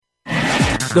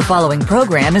The following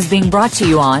program is being brought to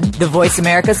you on the Voice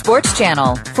America Sports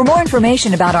Channel. For more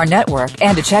information about our network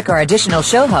and to check our additional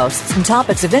show hosts and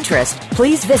topics of interest,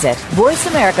 please visit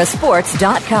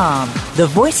voiceamericasports.com. The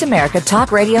Voice America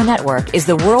Talk Radio Network is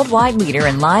the worldwide leader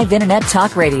in live Internet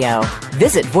talk radio.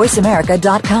 Visit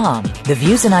voiceamerica.com. The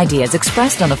views and ideas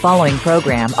expressed on the following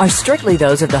program are strictly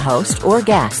those of the host or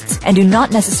guests and do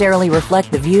not necessarily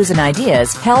reflect the views and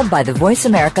ideas held by the Voice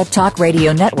America Talk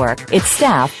Radio Network, its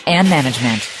staff, and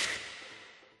management.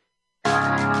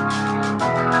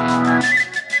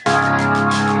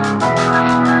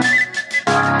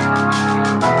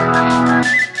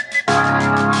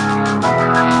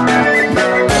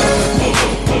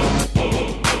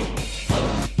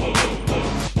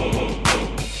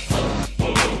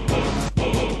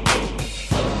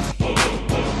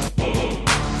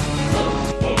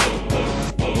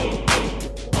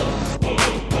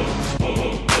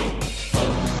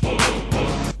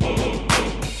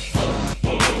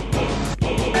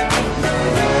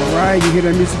 You hear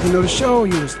that music, you know the show.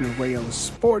 You listen to Ray Ellis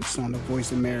Sports on the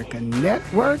Voice America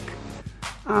Network.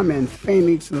 I'm in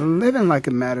Phoenix, living like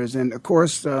it matters. And, of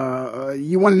course,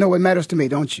 you want to know what matters to me,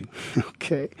 don't you?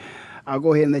 Okay. I'll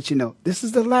go ahead and let you know. This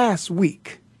is the last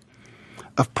week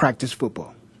of practice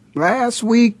football. Last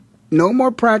week, no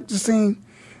more practicing.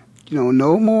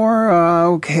 No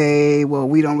more,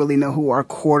 we don't really know who our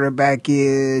quarterback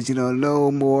is.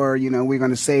 No more, we're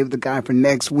going to save the guy for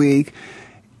next week.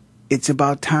 It's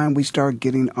about time we start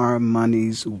getting our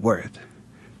money's worth.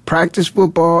 Practice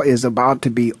football is about to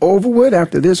be over with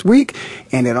after this week,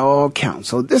 and it all counts.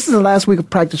 So this is the last week of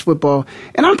practice football,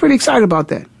 and I'm pretty excited about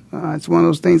that. It's one of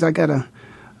those things. I got a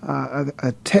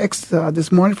text this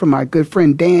morning from my good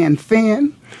friend Dan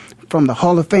Finn from the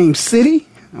Hall of Fame City,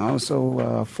 also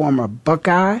a former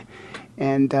Buckeye.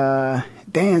 And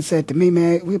Dan said to me,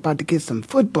 man, we're about to get some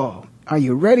football. Are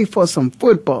you ready for some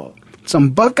football?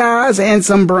 Some Buckeyes and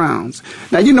some Browns.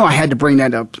 Now, I had to bring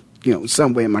that up,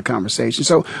 some way in my conversation.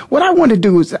 So what I wanted to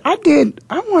do is I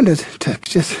wanted to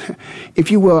just, if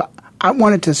you will, I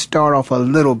wanted to start off a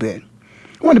little bit.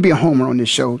 I wanted to be a homer on this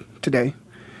show today.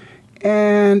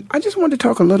 And I just wanted to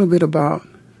talk a little bit about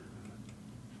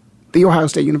the Ohio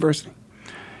State University.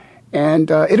 And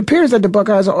it appears that the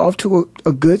Buckeyes are off to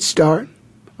a good start.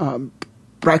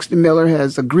 Braxton Miller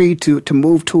has agreed to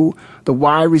move to the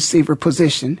wide receiver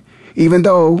position, even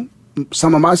though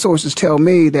some of my sources tell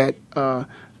me that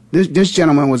this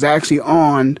gentleman was actually he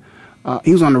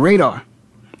was on the radar.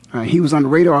 He was on the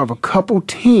radar of a couple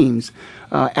teams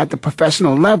at the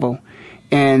professional level.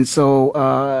 And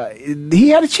so he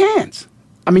had a chance.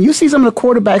 I mean, you see some of the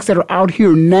quarterbacks that are out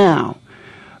here now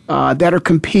that are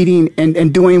competing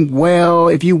and doing well,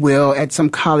 if you will, at some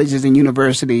colleges and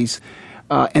universities.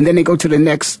 And then they go to the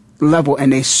next level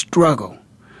and they struggle.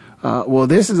 Well,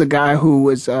 this is a guy who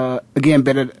was, again,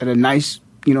 been at a nice,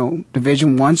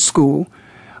 Division I school,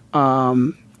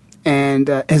 and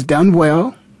has done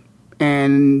well.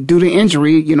 And due to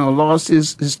injury, lost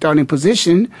his starting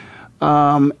position.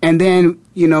 And then,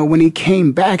 when he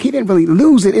came back, he didn't really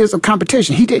lose it. It was a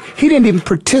competition. He didn't even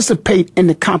participate in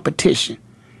the competition.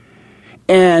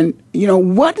 And,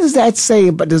 what does that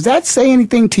say? But does that say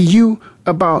anything to you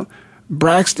about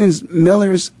Braxton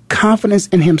Miller's confidence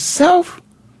in himself?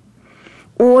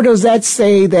 Or does that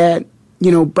say that,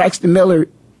 Braxton Miller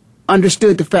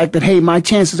understood the fact that, hey, my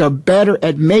chances are better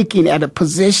at making at a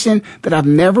position that I've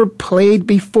never played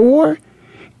before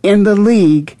in the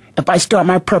league if I start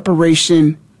my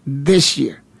preparation this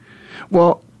year?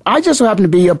 Well, I just so happen to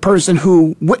be a person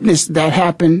who witnessed that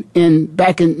happen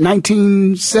back in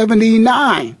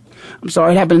 1979. I'm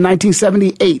sorry, it happened in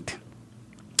 1978.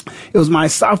 It was my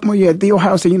sophomore year at The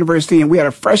Ohio State University, and we had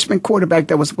a freshman quarterback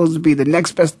that was supposed to be the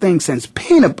next best thing since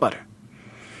peanut butter.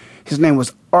 His name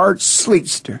was Art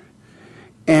Sleetster.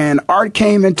 And Art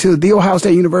came into The Ohio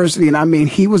State University, and I mean,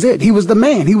 he was it. He was the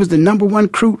man. He was the number one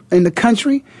recruit in the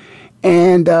country.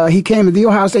 And he came to The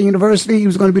Ohio State University. He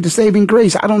was going to be the saving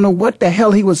grace. I don't know what the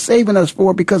hell he was saving us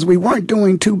for, because we weren't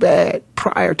doing too bad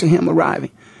prior to him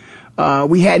arriving.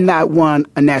 We had not won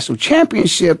a national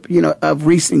championship, of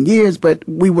recent years, but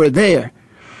we were there.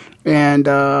 And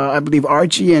I believe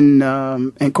Archie and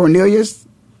Cornelius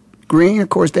Green, of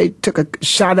course, they took a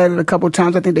shot at it a couple of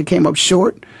times. I think they came up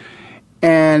short.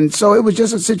 And so it was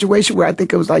just a situation where I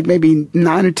think it was like maybe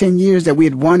 9 or 10 years that we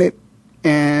had won it.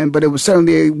 But it was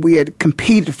certainly, we had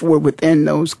competed for it within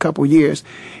those couple years.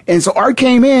 And so Art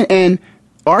came in, and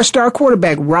our star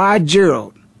quarterback, Rod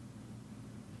Gerald,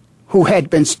 who had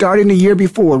been starting the year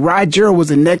before. Rod Gerald was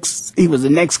the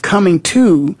next coming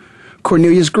to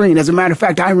Cornelius Green. As a matter of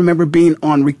fact, I remember being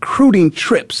on recruiting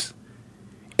trips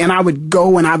And I would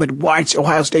go and I would watch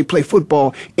Ohio State play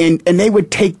football, and they would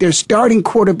take their starting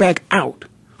quarterback out,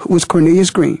 who was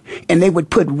Cornelius Green, and they would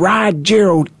put Rod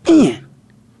Gerald in.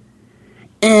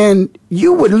 And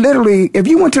you would literally, if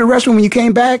you went to the restroom when you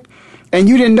came back and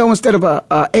you didn't know instead of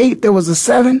a 8, there was a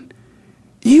 7,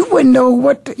 you wouldn't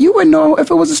know if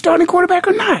it was a starting quarterback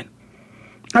or not.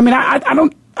 I mean, I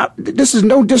don't, this is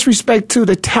no disrespect to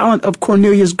the talent of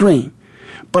Cornelius Green,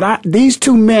 but these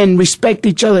two men respect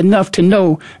each other enough to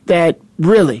know that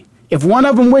really, if one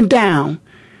of them went down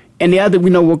and the other,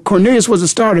 Cornelius was a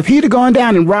starter, if he'd have gone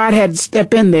down and Rod had to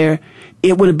step in there,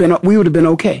 we would have been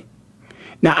okay.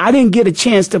 Now, I didn't get a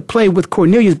chance to play with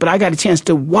Cornelius, but I got a chance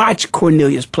to watch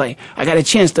Cornelius play. I got a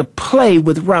chance to play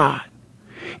with Rod.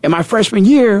 In my freshman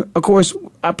year, of course,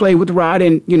 I played with Rod,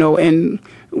 and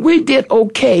we did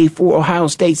okay for Ohio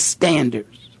State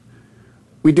standards.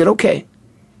 We did okay.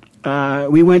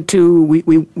 We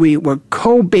were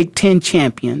co-Big Ten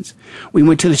champions. We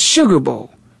went to the Sugar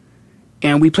Bowl,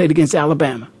 and we played against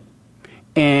Alabama.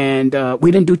 And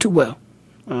we didn't do too well.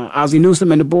 Ozzie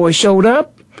Newsome and the boys showed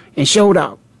up and showed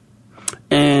out.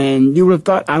 And you would have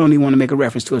thought, I don't even want to make a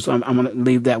reference to it, so I'm going to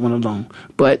leave that one alone.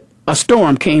 But a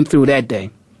storm came through that day.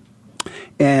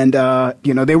 And,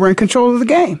 they were in control of the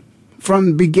game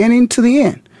from beginning to the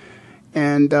end.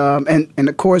 And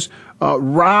of course,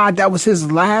 Rod, that was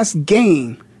his last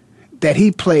game that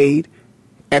he played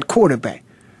at quarterback.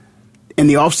 In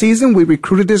the offseason, we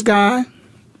recruited this guy,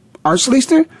 Art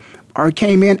Schleister. Art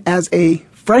came in as a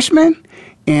freshman,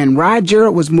 and Rod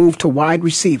Gerald was moved to wide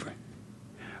receiver.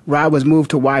 Rod was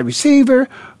moved to wide receiver.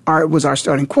 Art was our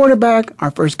starting quarterback. Our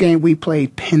first game, we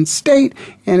played Penn State.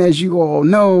 And as you all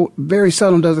know, very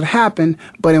seldom does it happen.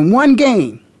 But in one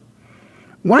game,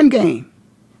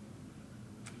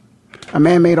 a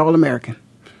man made All-American.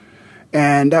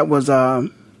 And that was, I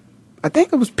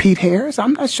think it was Pete Harris.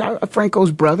 I'm not sure.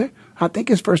 Franco's brother. I think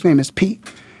his first name is Pete.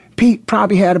 Pete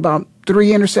probably had about 3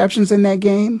 interceptions in that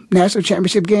game, national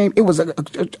championship game. It was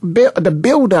the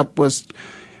build-up was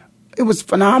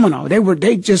phenomenal.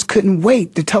 They just couldn't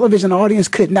wait. The television audience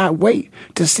could not wait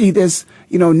to see this,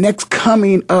 next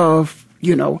coming of,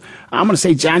 I'm going to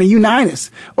say Johnny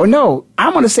Unitas. Or no,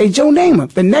 I'm going to say Joe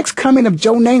Namath. The next coming of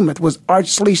Joe Namath was Art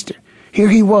Schleister. Here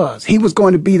he was. He was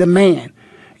going to be the man.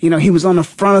 He was on the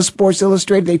front of Sports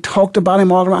Illustrated. They talked about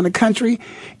him all around the country.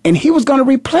 And he was going to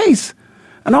replace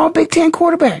an all-Big Ten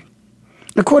quarterback.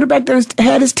 The quarterback that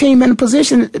had his team in a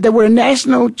position that were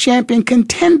national champion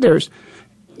contenders,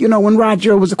 when Rod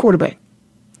Gerald was a quarterback.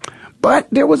 But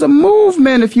there was a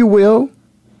movement, if you will,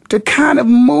 to kind of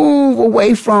move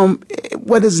away from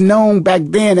what is known back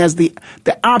then as the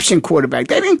option quarterback.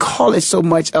 They didn't call it so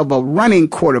much of a running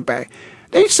quarterback.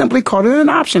 They simply called it an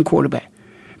option quarterback.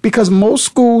 Because most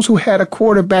schools who had a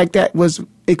quarterback that was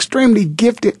extremely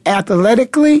gifted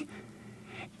athletically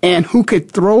and who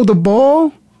could throw the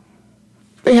ball,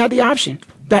 they had the option.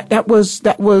 That was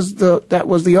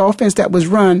the offense that was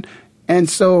run. And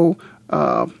so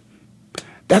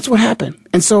that's what happened.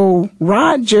 And so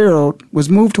Rod Gerald was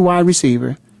moved to wide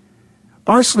receiver.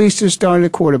 Art Schleister started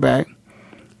at quarterback.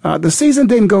 The season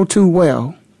didn't go too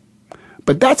well.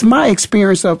 But that's my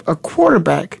experience of a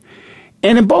quarterback.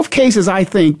 And in both cases, I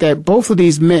think that both of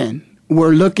these men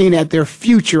were looking at their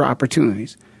future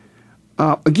opportunities.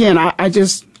 Again, I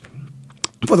just,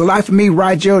 for the life of me,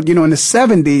 Rod Gerald, in the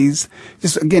 70s,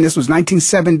 this was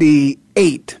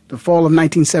 1978, the fall of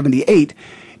 1978.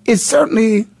 It's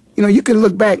certainly, you can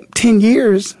look back 10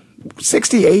 years,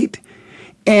 68,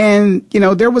 and,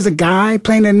 there was a guy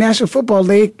playing in the National Football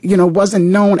League, wasn't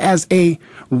known as a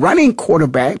running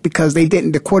quarterback because the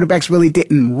quarterbacks really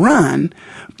didn't run,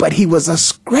 but he was a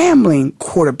scrambling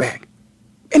quarterback.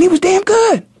 And he was damn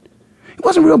good. He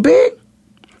wasn't real big.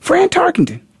 Fran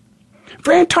Tarkenton,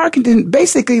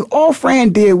 basically all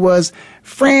Fran did was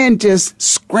Fran just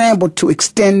scrambled to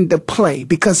extend the play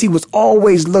because he was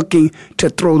always looking to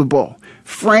throw the ball.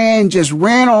 Fran just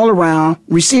ran all around.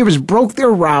 Receivers broke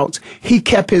their routes. He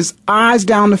kept his eyes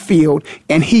down the field,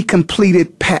 and he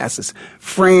completed passes.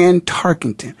 Fran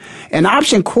Tarkenton. An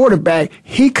option quarterback,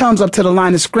 he comes up to the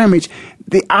line of scrimmage.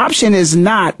 The option is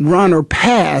not run or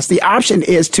pass. The option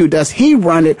is does he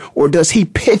run it or does he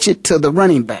pitch it to the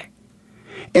running back?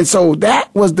 And so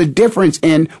that was the difference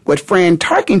in what Fran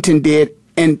Tarkenton did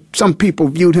And some people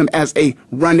viewed him as a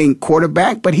running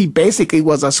quarterback, but he basically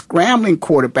was a scrambling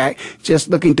quarterback, just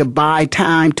looking to buy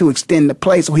time to extend the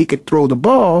play so he could throw the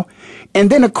ball. And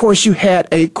then, of course, you had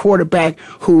a quarterback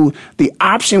who the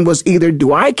option was either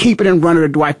do I keep it and run it or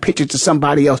do I pitch it to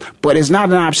somebody else? But it's not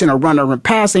an option of running or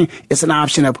passing. It's an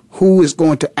option of who is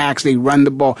going to actually run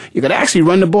the ball. You could actually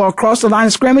run the ball across the line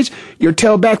of scrimmage. Your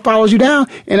tailback follows you down.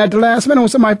 And at the last minute, when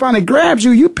somebody finally grabs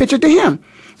you, you pitch it to him.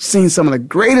 Seen some of the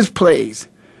greatest plays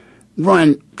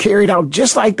carried out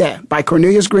just like that by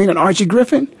Cornelius Green and Archie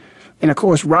Griffin. And, of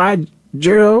course, Rod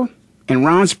Gerald and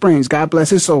Ron Springs, God bless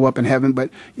his soul up in heaven.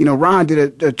 But, Ron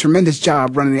did a tremendous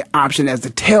job running the option as the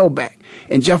tailback.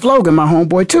 And Jeff Logan, my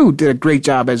homeboy, too, did a great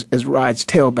job as Rod's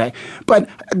tailback. But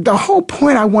the whole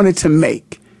point I wanted to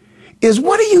make is,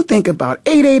 what do you think about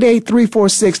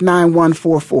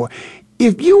 888-346-9144?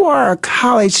 If you are a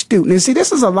college student, and see,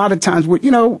 this is a lot of times where,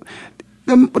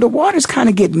 the waters kind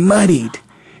of get muddied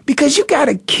because you got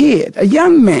a kid, a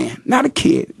young man, not a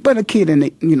kid, but a kid in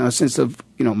the, sense of,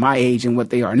 my age and what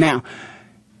they are now.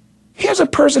 Here's a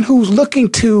person who's looking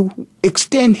to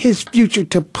extend his future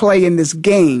to play in this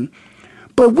game,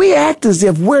 but we act as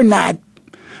if we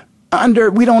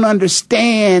don't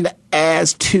understand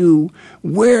as to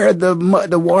where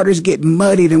the waters get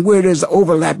muddied and where there's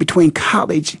overlap between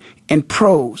college and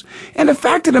pros. And the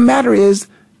fact of the matter is,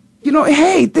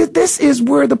 hey, this is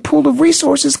where the pool of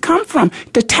resources come from.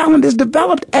 The talent is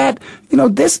developed at,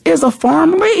 this is a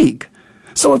farm league.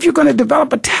 So if you're going to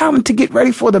develop a talent to get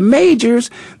ready for the majors,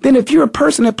 then if you're a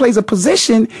person that plays a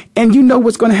position and you know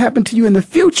what's going to happen to you in the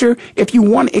future, if you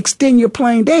want to extend your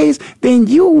playing days, then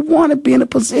you want to be in a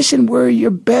position where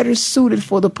you're better suited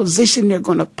for the position they're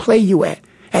going to play you at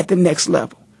the next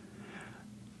level.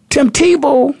 Tim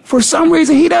Tebow, for some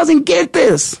reason, he doesn't get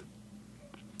this.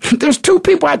 There's two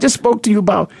people I just spoke to you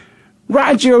about.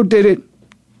 Rod Gerald did it,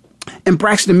 and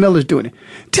Braxton Miller's doing it.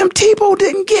 Tim Tebow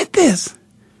didn't get this.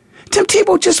 Tim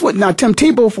Tebow just wouldn't. Now, Tim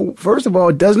Tebow, first of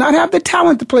all, does not have the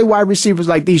talent to play wide receivers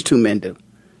like these two men do.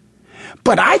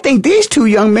 But I think these two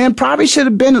young men probably should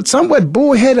have been somewhat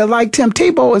bullheaded like Tim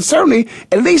Tebow, and certainly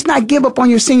at least not give up on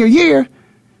your senior year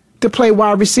to play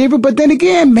wide receiver. But then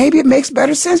again, maybe it makes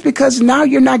better sense because now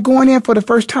you're not going in for the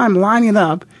first time lining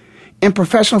up in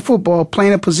professional football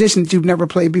playing a position that you've never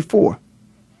played before.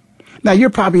 Now, you're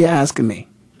probably asking me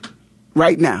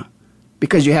right now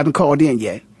because you haven't called in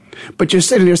yet. But you're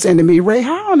sitting there saying to me, Ray,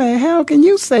 how in the hell can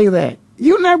you say that?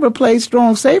 You never played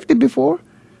strong safety before.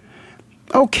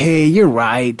 Okay, you're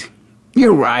right.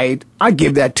 You're right. I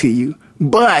give that to you.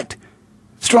 But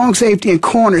strong safety and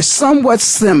corner is somewhat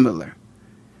similar.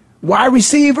 Wide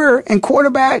receiver and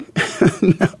quarterback?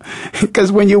 No.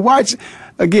 Because when you watch,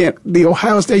 again, the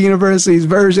Ohio State University's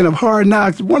version of Hard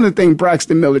Knocks, one of the things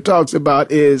Braxton Miller talks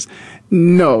about is,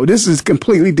 no, this is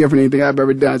completely different than anything I've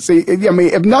ever done. See, I mean,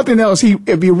 if nothing else,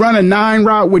 if you run a 9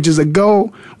 route, which is a go,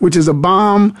 which is a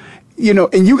bomb,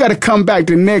 and you got to come back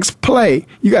to the next play.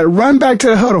 You got to run back to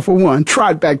the huddle for one,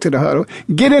 trot back to the huddle,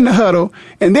 get in the huddle,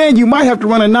 and then you might have to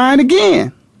run a 9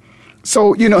 again.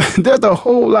 So, there's a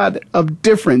whole lot of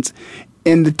difference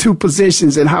in the two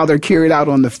positions and how they're carried out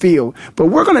on the field. But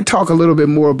we're going to talk a little bit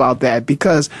more about that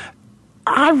because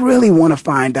I really want to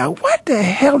find out what the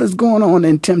hell is going on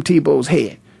in Tim Tebow's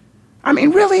head. I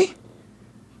mean, really?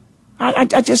 I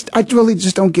really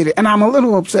just don't get it. And I'm a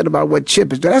little upset about what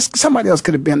Chip is doing. Somebody else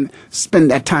could have spend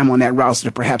that time on that roster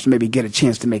to perhaps maybe get a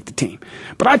chance to make the team.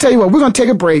 But I tell you what, we're going to take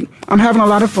a break. I'm having a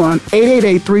lot of fun.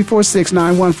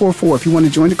 888-346-9144 if you want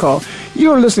to join the call.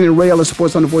 You're listening to Ray Ellis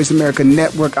Sports on the Voice America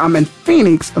Network. I'm in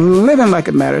Phoenix, living like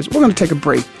it matters. We're going to take a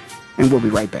break, and we'll be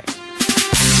right back.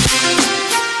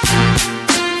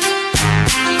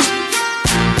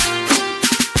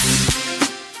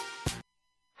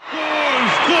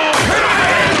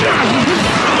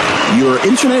 Your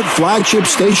internet flagship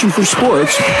station for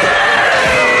sports.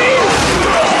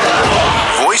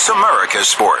 Voice America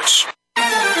Sports.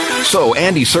 So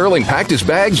Andy Serling packed his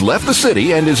bags, left the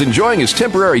city, and is enjoying his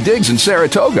temporary digs in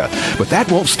Saratoga. But that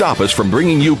won't stop us from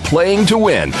bringing you Playing to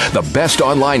Win, the best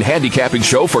online handicapping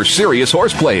show for serious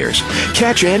horse players.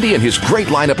 Catch Andy and his great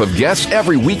lineup of guests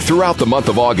every week throughout the month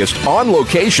of August on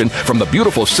location from the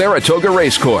beautiful Saratoga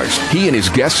Racecourse. He and his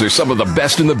guests are some of the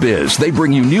best in the biz. They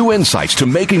bring you new insights to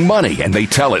making money, and they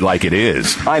tell it like it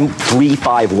is. I'm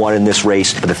 3-5-1 in this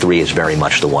race, but the 3 is very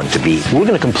much the one to beat. We're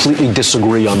going to completely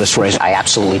disagree on this race. I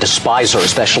absolutely disagree despise her,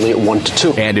 especially at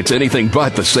 1-2. And it's anything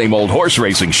but the same old horse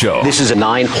racing show. This is a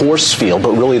 9-horse field,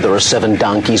 but really there are 7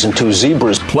 donkeys and 2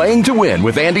 zebras. Playing to Win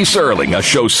with Andy Serling, a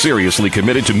show seriously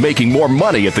committed to making more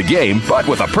money at the game, but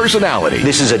with a personality.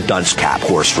 This is a dunce cap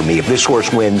horse for me. If this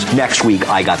horse wins, next week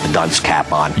I got the dunce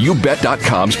cap on.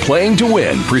 YouBet.com's Playing to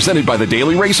Win, presented by the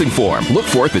Daily Racing Form. Look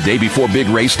for it the day before big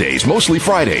race days, mostly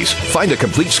Fridays. Find a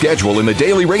complete schedule in the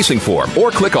Daily Racing Form or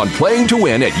click on Playing to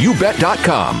Win at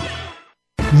YouBet.com.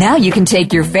 Now you can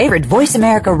take your favorite Voice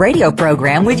America radio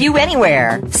program with you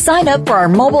anywhere. Sign up for our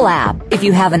mobile app if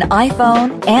you have an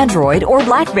iPhone, Android, or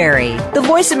BlackBerry. The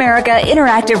Voice America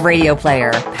Interactive Radio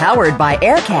Player, powered by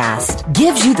Aircast,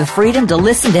 gives you the freedom to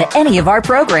listen to any of our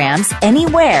programs,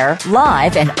 anywhere,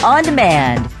 live and on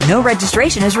demand. No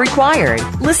registration is required.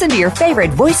 Listen to your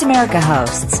favorite Voice America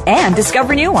hosts and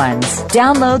discover new ones.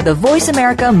 Download the Voice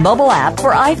America mobile app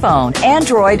for iPhone,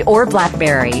 Android, or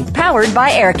BlackBerry, powered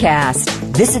by Aircast.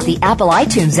 Visit the Apple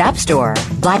iTunes App Store,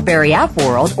 BlackBerry App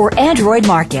World, or Android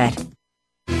Market.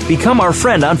 Become our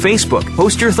friend on Facebook.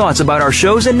 Post your thoughts about our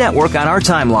shows and network on our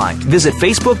timeline. Visit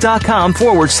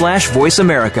Facebook.com/Voice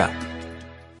America.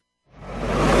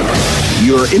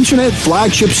 Your internet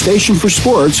flagship station for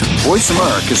sports, Voice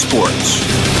America Sports.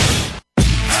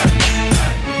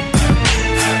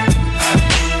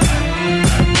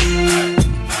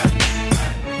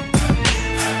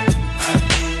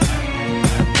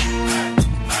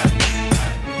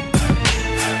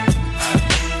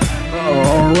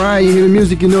 All right, you hear the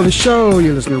music, you know the show.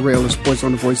 You're listening to Rail of Sports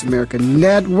on the Voice America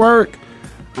Network.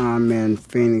 I'm in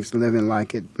Phoenix, living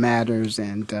like it matters.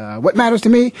 And what matters to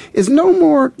me is no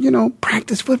more,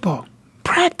 practice football.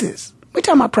 Practice. We're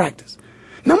talking about practice.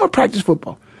 No more practice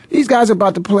football. These guys are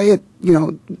about to play it,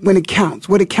 when it counts,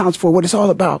 what it counts for, what it's all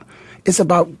about. It's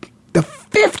about the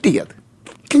 50th.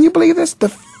 Can you believe this? The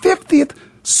 50th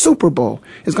Super Bowl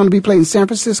is going to be played in San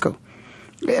Francisco.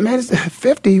 Man, it's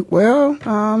 50. Well,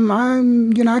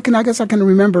 I guess I can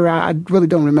remember. I really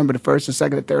don't remember the first, the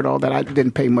second, the third, all that. I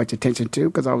didn't pay much attention to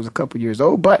because I was a couple years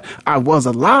old, but I was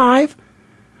alive.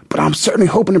 But I'm certainly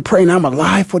hoping and praying I'm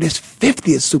alive for this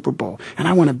 50th Super Bowl, and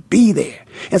I want to be there.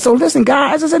 And so, listen,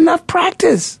 guys, it's enough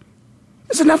practice.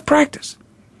 It's enough practice.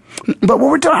 But what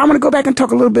we're talking, I'm going to go back and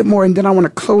talk a little bit more, and then I want to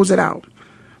close it out.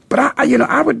 But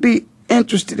I would be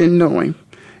interested in knowing,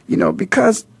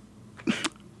 because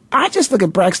I just look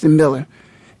at Braxton Miller,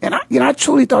 and I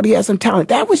truly thought he had some talent.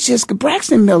 That was just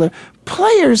Braxton Miller.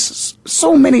 Players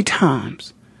so many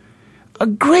times, a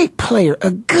great player,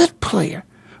 a good player,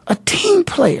 a team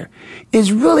player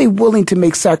is really willing to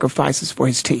make sacrifices for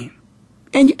his team,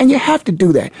 and you have to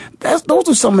do that. Those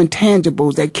are some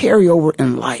intangibles that carry over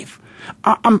in life.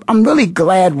 I'm really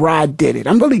glad Rod did it.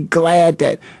 I'm really glad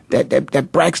that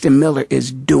Braxton Miller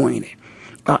is doing it.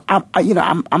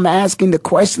 I'm asking the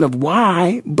question of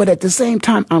why, but at the same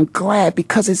time, I'm glad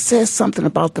because it says something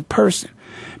about the person.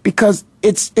 Because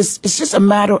it's just a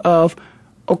matter of,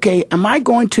 okay, am I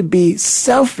going to be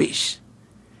selfish,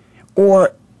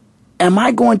 or am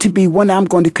I going to be one I'm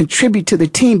going to contribute to the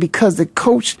team because the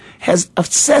coach has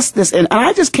assessed this? And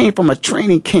I just came from a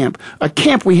training camp, a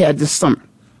camp we had this summer,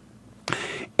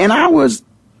 and I was,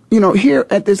 here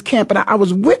at this camp, and I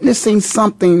was witnessing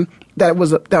something that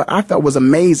I felt was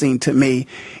amazing to me,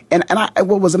 and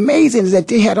what was amazing is that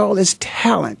they had all this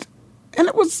talent, and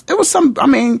it was some.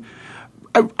 I'm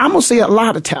gonna say a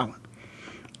lot of talent,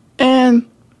 and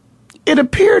it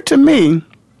appeared to me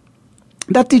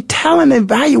that the talent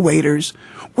evaluators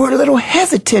were a little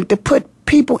hesitant to put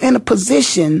people in a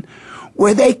position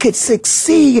where they could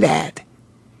succeed at.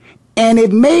 And they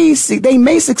may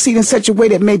succeed in such a way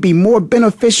that may be more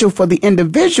beneficial for the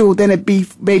individual than it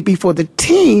may be for the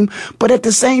team. But at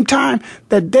the same time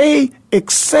that they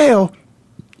excel,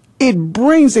 it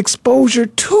brings exposure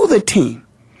to the team.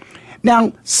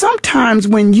 Now, sometimes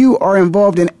when you are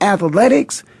involved in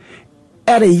athletics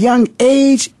at a young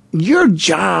age, your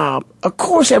job, of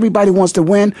course everybody wants to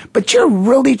win, but your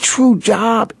really true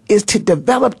job is to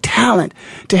develop talent,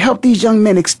 to help these young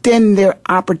men extend their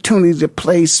opportunities to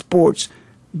play sports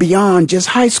beyond just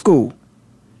high school.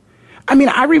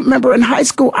 I remember in high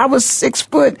school, I was 6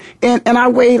 foot and I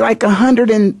weighed like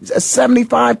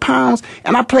 175 pounds,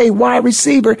 and I played wide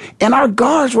receiver, and our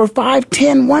guards were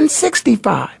 5'10",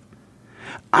 165.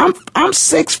 I'm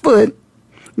 6 foot,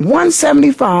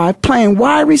 175, playing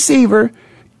wide receiver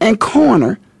and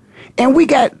corner, and we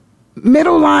got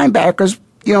middle linebackers,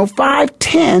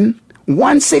 5'10",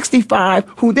 165,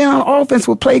 who then on offense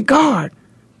will play guard.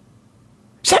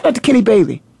 Shout out to Kenny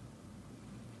Bailey.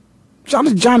 Shout out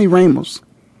to Johnny Ramos.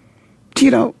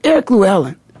 Eric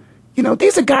Llewellyn.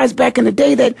 These are guys back in the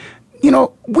day that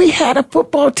we had a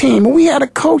football team and we had a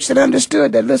coach that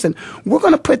understood that, listen, we're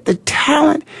going to put the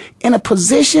talent in a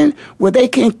position where they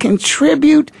can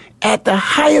contribute at the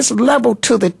highest level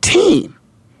to the team.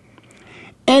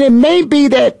 And it may be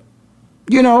that,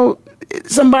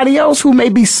 somebody else who may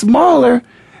be smaller,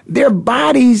 their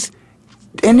bodies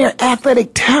and their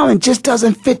athletic talent just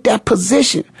doesn't fit that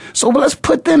position. So let's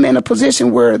put them in a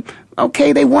position where,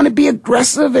 okay, they want to be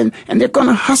aggressive and they're going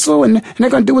to hustle and they're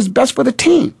going to do what's best for the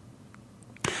team.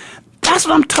 That's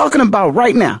what I'm talking about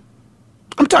right now.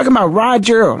 I'm talking about Rod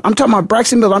Gerald. I'm talking about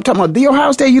Braxton Miller. I'm talking about The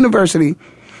Ohio State University.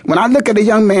 When I look at a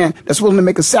young man that's willing to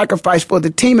make a sacrifice for the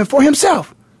team and for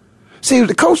himself. See,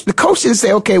 the coach didn't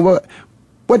say, okay, well,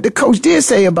 what the coach did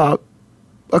say about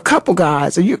a couple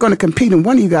guys, and you're going to compete and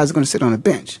one of you guys is going to sit on the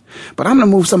bench. But I'm going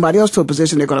to move somebody else to a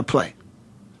position they're going to play.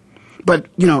 But,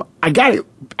 I got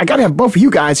to have both of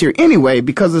you guys here anyway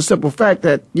because of the simple fact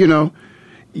that, you know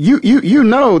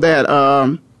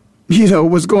that,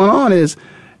 what's going on is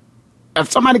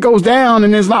if somebody goes down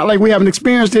and it's not like we haven't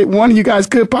experienced it, one of you guys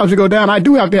could possibly go down. I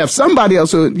do have to have somebody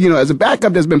else who, as a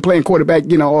backup that's been playing quarterback,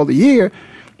 all the year,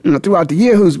 throughout the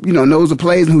year who's, knows the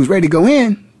plays and who's ready to go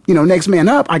in, next man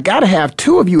up. I got to have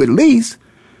two of you at least.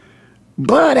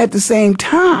 But at the same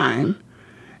time,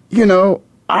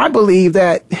 I believe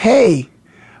that, hey,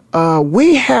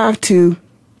 we have to,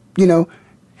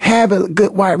 have a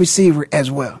good wide receiver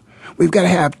as well. We've got to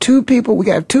have two people. We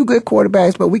got to have two good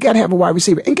quarterbacks, but we got to have a wide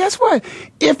receiver. And guess what?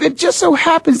 If it just so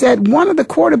happens that one of the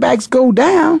quarterbacks go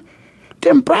down,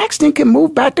 then Braxton can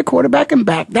move back to quarterback and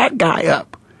back that guy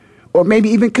up, or maybe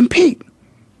even compete.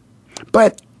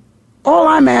 But all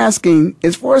I'm asking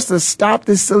is for us to stop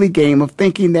this silly game of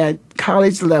thinking that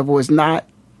college level is not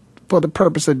for the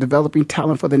purpose of developing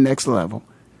talent for the next level,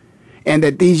 and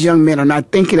that these young men are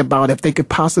not thinking about if they could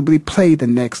possibly play at the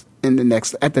next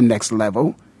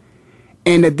level,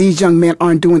 and that these young men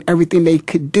aren't doing everything they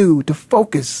could do to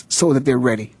focus so that they're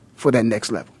ready for that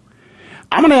next level.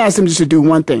 I'm going to ask them just to do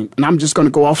one thing, and I'm just going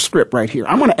to go off script right here.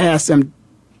 I'm going to ask them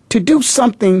to do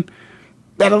something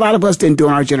that a lot of us didn't do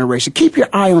in our generation. Keep your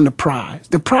eye on the prize.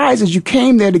 The prize is you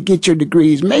came there to get your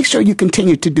degrees. Make sure you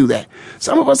continue to do that.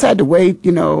 Some of us had to wait,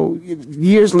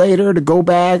 years later to go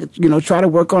back, try to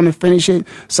work on and finish it.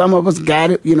 Some of us got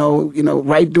it,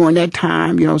 right during that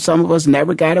time. Some of us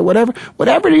never got it,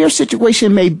 whatever your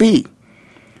situation may be.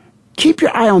 Keep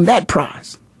your eye on that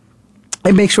prize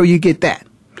and make sure you get that.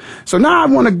 So now I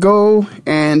want to go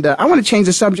and I want to change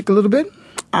the subject a little bit.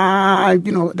 I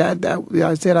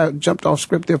said I jumped off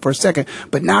script there for a second,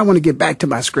 but now I want to get back to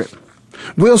my script.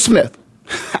 Will Smith.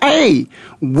 Hey,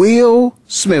 Will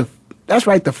Smith. That's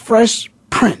right. The Fresh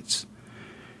Prince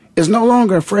is no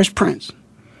longer a Fresh Prince.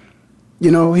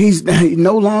 He's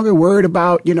no longer worried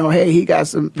about, hey, he got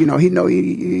some, he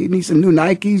needs some new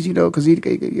Nikes, because he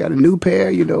got a new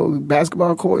pair,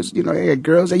 basketball courts, he got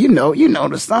girls that, you know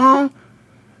the song,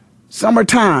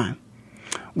 Summertime.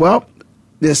 Well,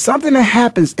 there's something that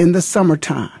happens in the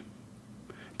summertime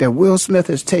that Will Smith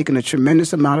has taken a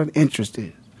tremendous amount of interest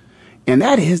in, and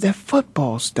that is that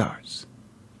football starts.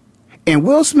 And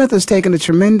Will Smith has taken a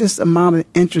tremendous amount of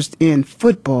interest in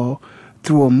football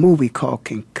through a movie called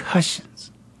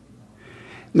Concussions.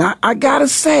 Now, I gotta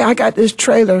say, I got this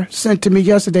trailer sent to me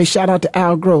yesterday. Shout out to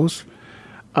Al Gross.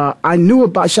 Shout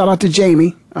out to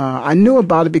Jamie. I knew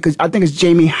about it because I think it's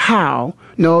Jamie Howe.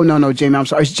 No, Jamie, I'm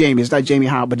sorry. It's Jamie. It's not Jamie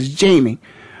Howe, but it's Jamie,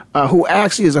 who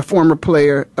actually is a former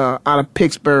player out of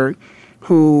Pittsburgh,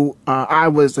 who I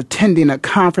was attending a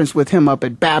conference with him up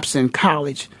at Babson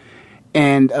College.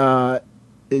 And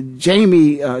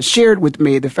Jamie shared with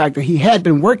me the fact that he had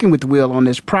been working with Will on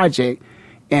this project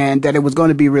and that it was going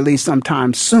to be released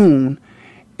sometime soon.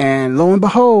 And lo and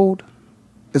behold,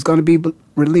 it's going to be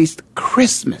released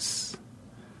Christmas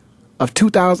of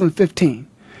 2015.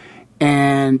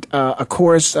 And, of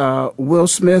course, Will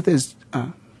Smith is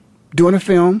doing a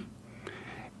film,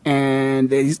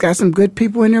 and he's got some good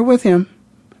people in there with him.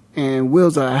 And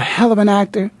Will's a hell of an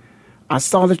actor. I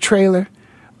saw the trailer.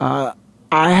 I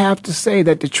have to say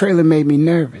that the trailer made me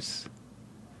nervous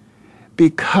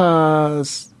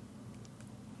because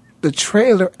the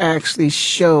trailer actually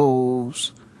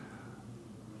shows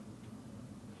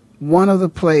one of the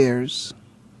players,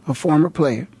 a former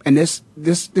player, and this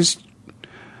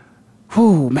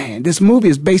movie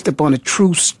is based upon a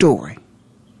true story.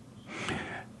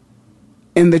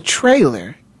 In the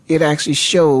trailer, it actually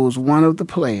shows one of the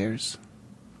players,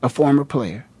 a former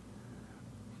player,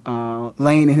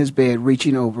 laying in his bed,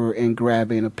 reaching over and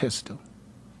grabbing a pistol.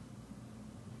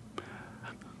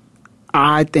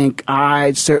 I think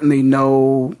I certainly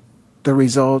know the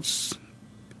results,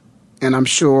 and I'm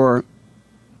sure,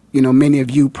 many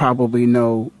of you probably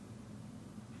know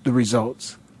the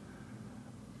results.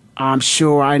 I'm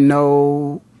sure I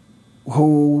know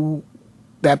who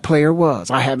that player was.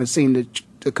 I haven't seen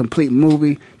the complete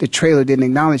movie. The trailer didn't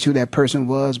acknowledge who that person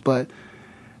was, but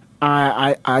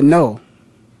I know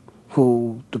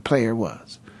who the player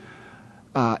was.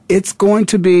 It's going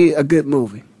to be a good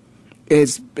movie.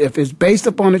 If it's based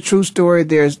upon a true story,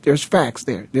 there's facts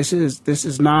there. This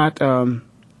is not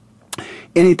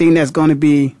anything that's going to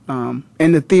be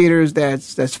in the theaters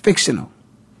that's fictional.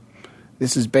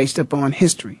 This is based upon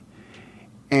history,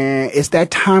 and it's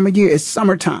that time of year. It's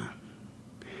summertime,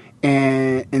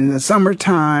 and in the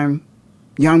summertime,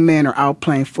 young men are out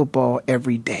playing football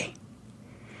every day.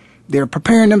 They're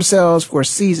preparing themselves for a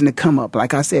season to come up.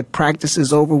 Like I said, practice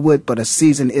is over with, but a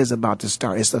season is about to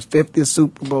start. It's the 50th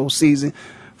Super Bowl season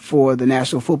for the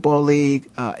National Football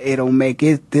League. It'll make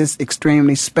this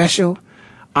extremely special.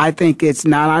 I think it's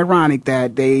not ironic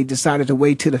that they decided to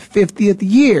wait till the 50th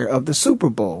year of the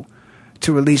Super Bowl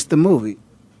to release the movie.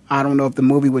 I don't know if the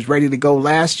movie was ready to go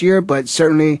last year, but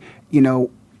certainly,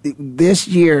 this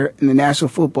year in the National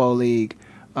Football League,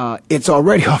 it's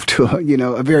already off to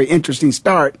a very interesting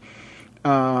start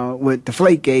with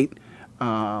Deflategate.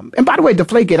 And by the way,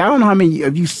 Deflategate, I don't know how many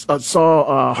of you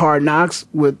saw Hard Knocks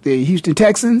with the Houston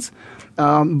Texans,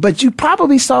 but you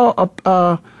probably saw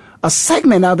a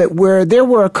segment of it where there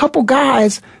were a couple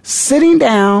guys sitting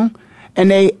down and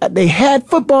they had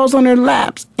footballs on their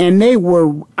laps, and they were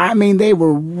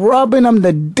rubbing them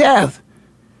to death,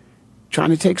 trying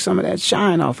to take some of that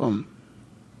shine off them.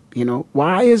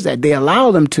 Why is that? They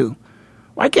allow them to.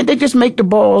 Why can't they just make the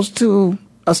balls to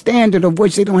a standard of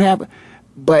which they don't have?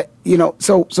 But,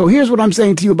 so here's what I'm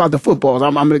saying to you about the footballs.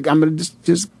 I'm gonna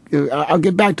just I'll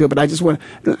get back to it, but I just want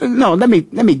no, let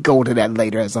me go to that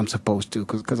later as I'm supposed to,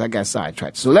 because I got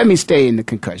sidetracked. So let me stay in the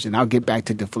concussion. I'll get back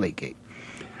to Deflategate.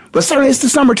 But certainly it's the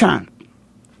summertime.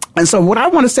 And so what I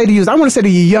want to say to you is, I want to say to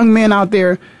you young men out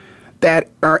there that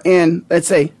are in, let's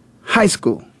say, high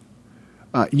school.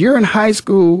 You're in high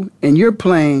school and you're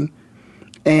playing,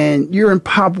 and you're in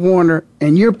Pop Warner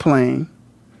and you're playing,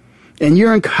 and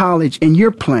you're in college and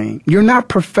you're playing. You're not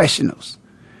professionals.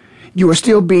 You are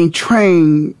still being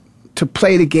trained to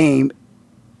play the game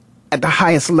at the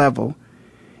highest level,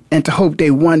 and to hope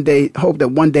that one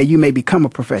day you may become a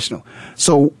professional.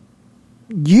 So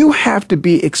you have to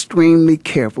be extremely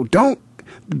careful.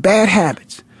 Bad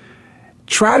habits.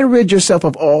 Try to rid yourself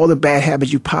of all the bad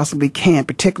habits you possibly can,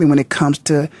 particularly when it comes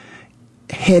to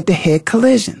head-to-head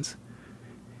collisions.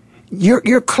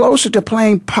 You're closer to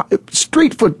playing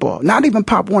street football, not even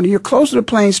Pop Warner. You're closer to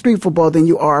playing street football than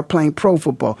you are playing pro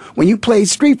football. When you play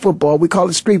street football, we call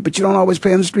it street, but you don't always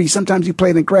play on the street. Sometimes you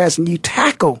play in the grass and you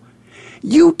tackle.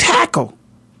 You tackle.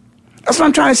 That's what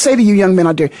I'm trying to say to you young men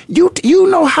out there. You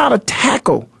know how to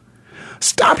tackle.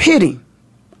 Stop hitting.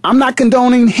 I'm not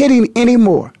condoning hitting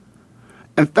anymore.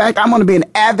 In fact, I'm going to be an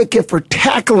advocate for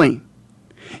tackling.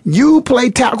 You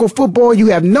play tackle football, you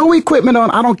have no equipment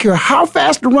on. I don't care how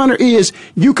fast the runner is,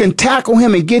 you can tackle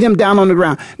him and get him down on the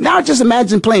ground. Now just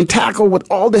imagine playing tackle with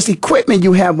all this equipment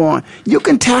you have on. You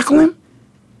can tackle him.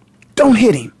 Don't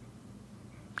hit him.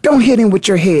 Don't hit him with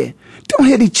your head. Don't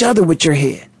hit each other with your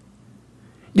head.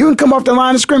 You can come off the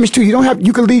line of scrimmage too.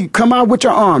 You can come out with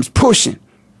your arms, pushing.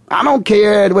 I don't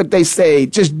care what they say.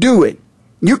 Just do it.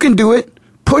 You can do it.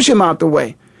 Push him out the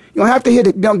way. You don't have to hit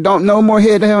it. Don't no more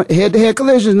head-to-head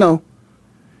collisions. No.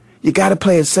 You got to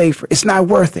play it safer. It's not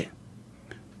worth it.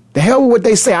 The hell with what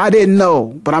they say. I didn't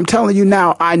know, but I'm telling you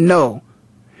now, I know.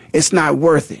 It's not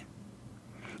worth it.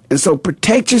 And so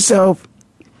protect yourself.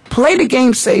 Play the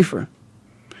game safer.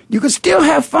 You can still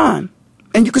have fun,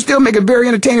 and you can still make it very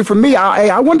entertaining for me.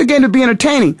 I want the game to be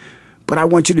entertaining, but I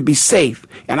want you to be safe.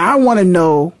 And I want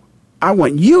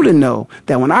you to know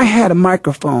that when I had a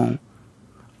microphone,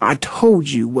 I told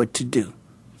you what to do.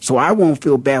 So I won't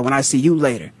feel bad when I see you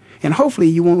later. And hopefully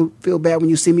you won't feel bad when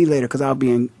you see me later, because I'll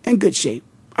be in good shape.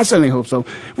 I certainly hope so.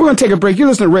 We're going to take a break. You're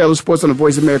listening to Rail Sports on the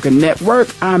Voice America Network.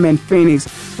 I'm in Phoenix,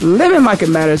 living like it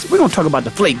matters. We're going to talk about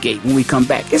the Deflategate when we come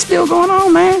back. It's still going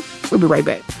on, man. We'll be right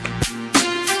back.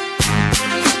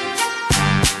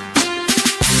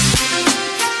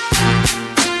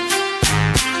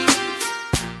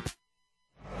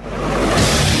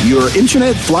 Your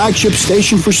internet flagship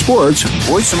station for sports,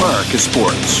 Voice America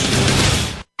Sports.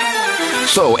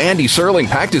 So Andy Serling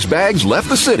packed his bags, left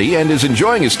the city, and is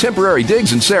enjoying his temporary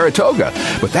digs in Saratoga.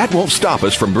 But that won't stop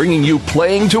us from bringing you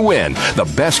Playing to Win,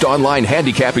 the best online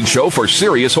handicapping show for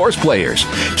serious horse players.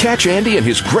 Catch Andy and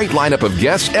his great lineup of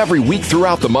guests every week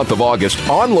throughout the month of August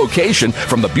on location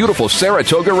from the beautiful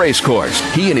Saratoga Racecourse.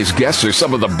 He and his guests are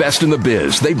some of the best in the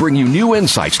biz. They bring you new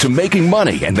insights to making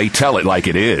money, and they tell it like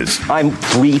it is. I'm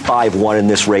 3-5-1 in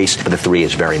this race, but the 3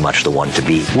 is very much the one to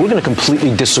beat. We're going to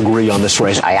completely disagree on this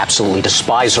race. I absolutely despise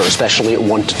her, especially at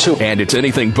 1-2. And it's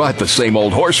anything but the same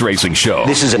old horse racing show.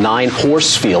 This is a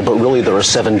 9-horse field, but really there are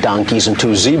 7 donkeys and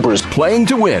 2 zebras. Playing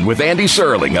to Win with Andy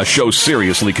Serling, a show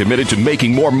seriously committed to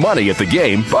making more money at the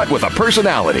game, but with a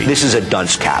personality. This is a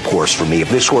dunce cap horse for me.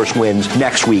 If this horse wins,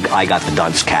 next week I got the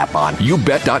dunce cap on.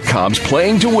 YouBet.com's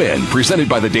Playing to Win, presented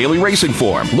by the Daily Racing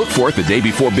Form. Look for it the day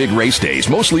before big race days,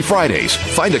 mostly Fridays.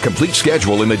 Find a complete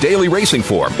schedule in the Daily Racing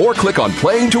Form or click on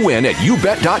Playing to Win at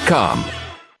YouBet.com.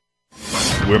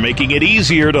 We're making it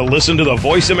easier to listen to the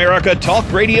Voice America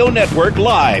Talk Radio Network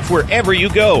live wherever you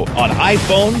go on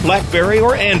iPhone, BlackBerry,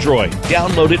 or Android.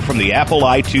 Download it from the Apple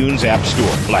iTunes App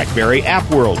Store, BlackBerry App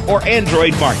World, or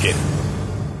Android Market.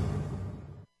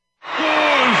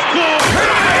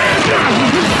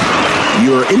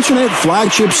 Your internet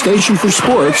flagship station for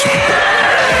sports.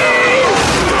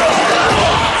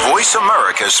 Voice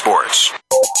America Sports.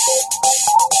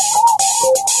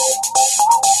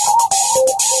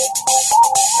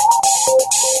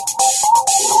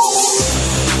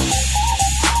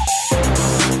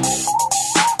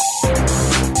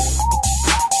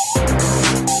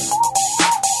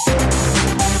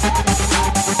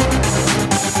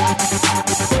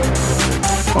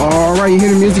 All right, you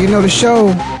hear the music, you know the show.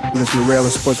 Listen to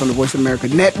Ellis Sports on the Voice America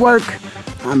Network.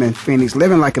 I'm in Phoenix,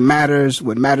 living like it matters.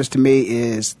 What matters to me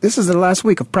is this is the last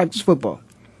week of practice football.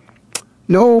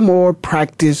 No more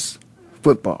practice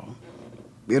football.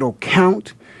 It'll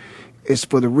count. It's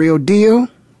for the real deal.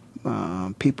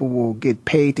 People will get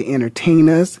paid to entertain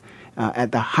us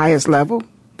at the highest level.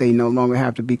 They no longer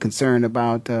have to be concerned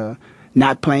about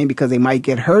not playing because they might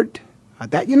get hurt.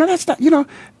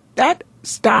 That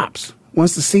stops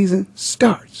once the season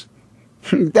starts.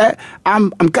 That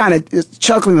I'm kind of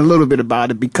chuckling a little bit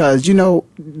about it because,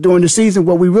 during the season,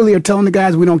 what we really are telling the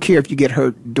guys, we don't care if you get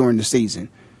hurt during the season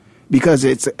because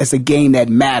it's a game that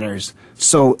matters.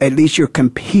 So at least you're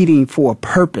competing for a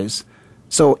purpose.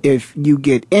 So if you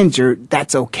get injured,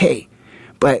 that's okay.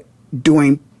 But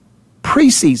during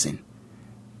preseason,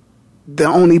 the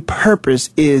only purpose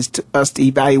is to us to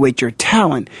evaluate your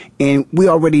talent. And we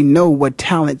already know what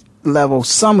talent level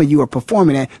some of you are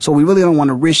performing at, so we really don't want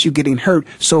to risk you getting hurt,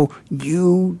 so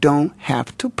you don't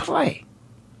have to play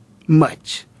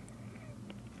much.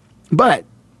 But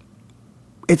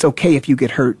it's okay if you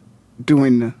get hurt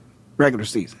during the regular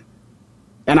season.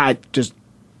 And I just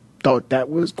thought that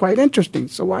was quite interesting,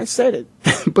 so I said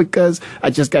it because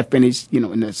I just got finished,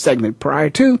 in the segment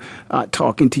prior to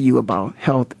talking to you about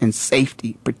health and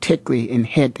safety, particularly in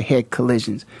head-to-head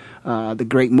collisions. The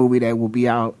great movie that will be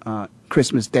out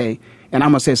Christmas Day, and I'm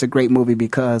gonna say it's a great movie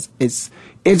because it's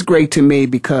great to me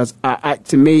because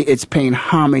to me it's paying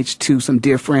homage to some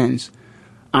dear friends,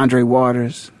 Andre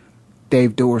Waters,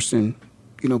 Dave Dorson,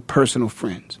 personal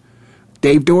friends.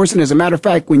 Dave Dorson, as a matter of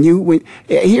fact,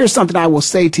 here's something I will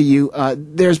say to you.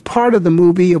 There's part of the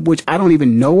movie of which I don't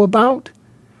even know about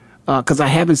because I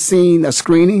haven't seen a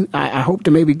screening. I hope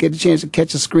to maybe get a chance to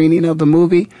catch a screening of the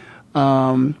movie.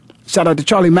 Shout out to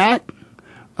Charlie Mack.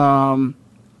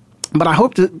 But I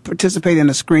hope to participate in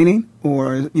a screening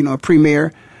or, a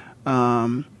premiere,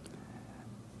 because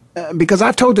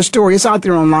I've told the story. It's out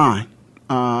there online.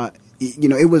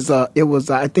 It was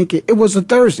a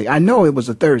Thursday. I know it was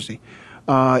a Thursday.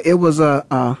 It was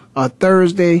a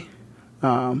Thursday,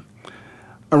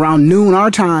 around noon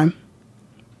our time,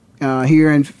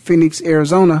 here in Phoenix,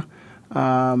 Arizona.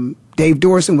 Dave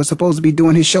Dorson was supposed to be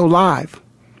doing his show live,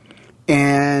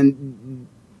 and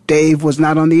Dave was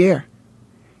not on the air.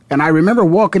 And I remember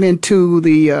walking into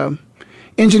the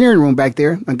engineering room back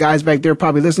there. The guys back there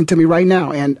probably listening to me right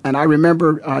now. And I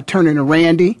remember turning to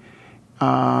Randy,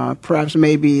 perhaps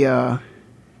maybe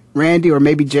Randy or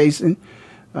maybe Jason,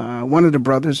 one of the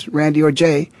brothers, Randy or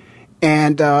Jay.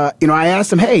 And, I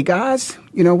asked them, hey, guys,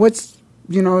 that's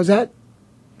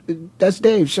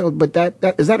Dave's show, but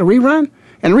is that a rerun?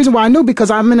 And the reason why I knew,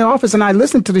 because I'm in the office and I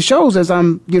listen to the shows as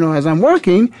I'm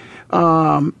working.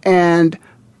 And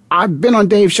I've been on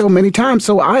Dave's show many times,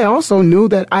 so I also knew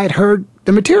that I had heard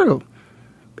the material.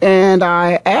 And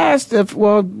I asked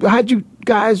how'd you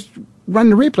guys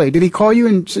run the replay? Did he call you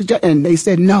and suggest? And they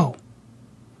said no.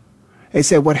 They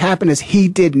said what happened is he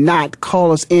did not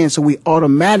call us in, so we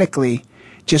automatically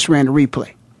just ran the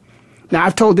replay. Now,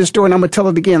 I've told this story, and I'm going to tell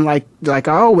it again like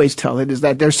I always tell it, is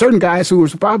that there's certain guys who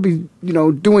was probably,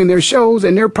 doing their shows,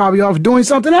 and they're probably off doing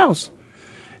something else.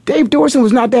 Dave Dorson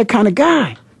was not that kind of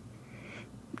guy.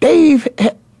 Dave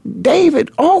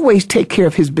would always take care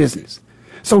of his business.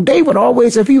 So Dave would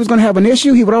always, if he was going to have an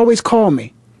issue, he would always call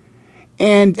me.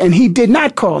 And he did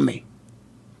not call me.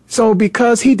 So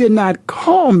because he did not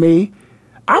call me,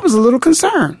 I was a little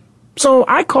concerned. So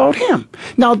I called him.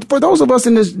 Now, for those of us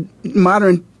in this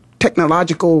modern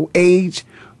technological age,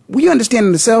 we understand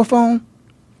in the cell phone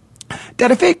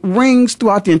that if it rings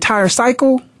throughout the entire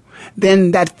cycle,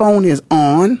 then that phone is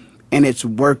on and it's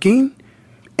working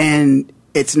and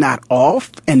it's not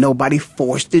off and nobody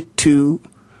forced it to,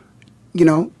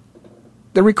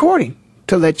 the recording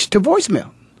to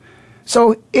voicemail.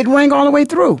 So it rang all the way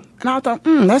through. And I thought,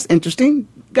 that's interesting.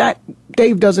 That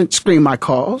Dave doesn't screen my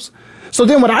calls. So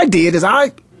then what I did is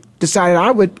I decided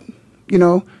I would,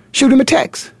 shoot him a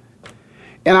text.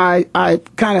 And I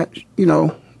kind of,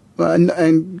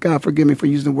 and God forgive me for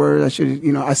using the word,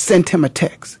 I sent him a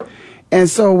text. And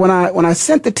so when I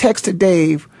sent the text to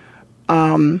Dave,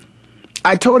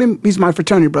 I told him he's my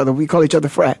fraternity brother. We call each other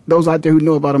frat. Those out there who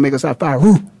know about Omega Psi Phi,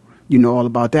 you know all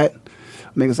about that.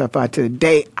 Omega Psi Phi to the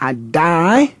day I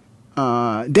die.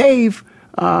 Dave,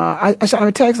 I shot him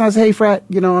a text and I said, hey, frat,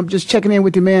 I'm just checking in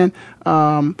with you, man.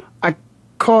 I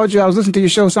called you. I was listening to your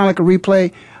show, sound like a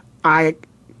replay. I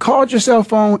called your cell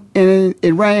phone and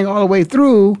it rang all the way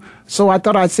through. So I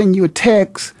thought I'd send you a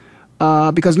text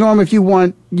because normally if you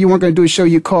weren't going to do a show,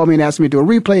 you called me and asked me to do a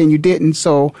replay and you didn't.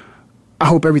 So I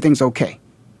hope everything's okay.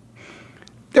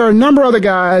 There are a number of other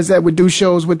guys that would do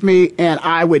shows with me, and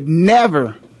I would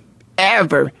never,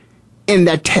 ever end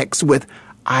that text with,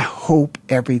 I hope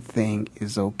everything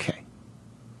is okay.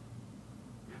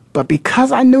 But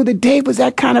because I knew that Dave was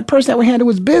that kind of person that would handle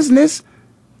his business,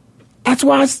 that's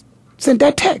why I sent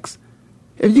that text.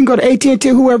 If you can go to AT&T,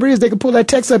 whoever it is, they can pull that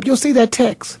text up. You'll see that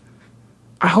text.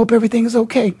 I hope everything is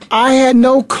okay. I had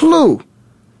no clue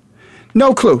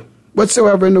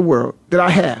whatsoever in the world that I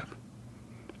have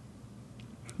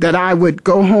that I would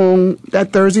go home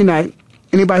that Thursday night.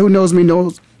 Anybody who knows me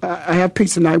knows I have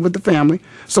pizza night with the family,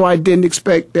 so I didn't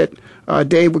expect that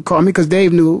Dave would call me because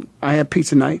Dave knew I had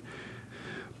pizza night.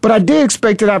 But I did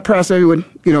expect that I perhaps would,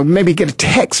 maybe get a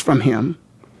text from him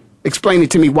explaining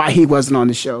to me why he wasn't on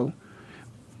the show.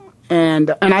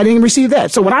 And I didn't receive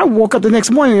that. So when I woke up the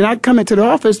next morning and I come into the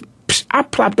office, I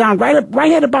plopped down right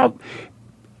at about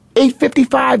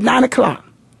 8:55, 9 o'clock,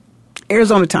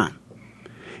 Arizona time.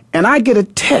 And I get a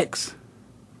text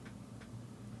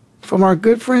from our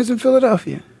good friends in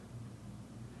Philadelphia.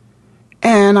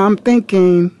 And I'm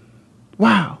thinking,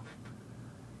 wow.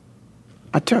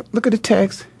 I look at the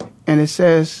text, and it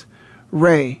says,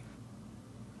 Ray,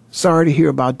 sorry to hear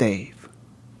about Dave.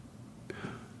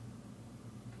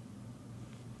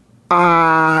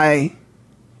 I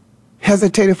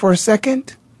hesitated for a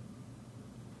second.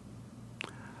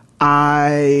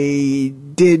 I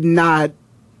did not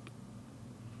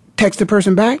text the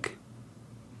person back.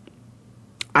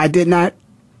 I did not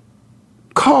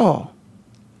call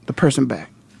the person back.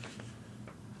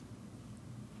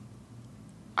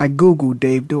 I Googled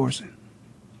Dave Dorson.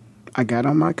 I got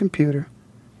on my computer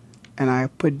and I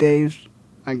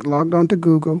logged on to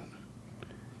Google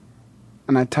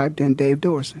and I typed in Dave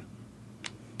Dorson.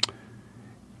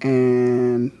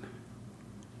 And,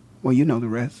 well, you know the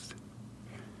rest.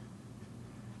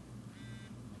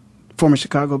 Former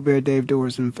Chicago Bear Dave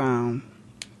Dorson found,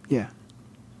 yeah.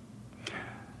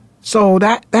 So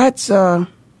that's how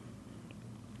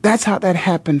that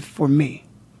happened for me.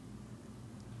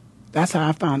 That's how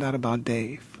I found out about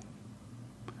Dave.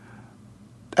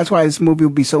 That's why this movie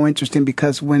will be so interesting,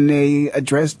 because when they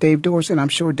address Dave Dorson, I'm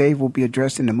sure Dave will be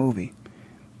addressed in the movie.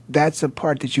 That's a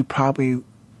part that you probably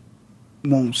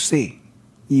won't see.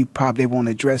 You probably won't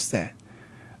address that.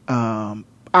 I'm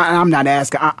not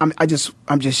asking.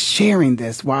 I'm just sharing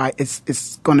this. Why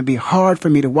it's going to be hard for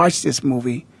me to watch this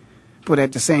movie, but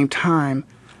at the same time,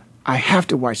 I have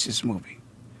to watch this movie.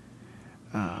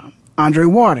 Andre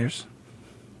Waters,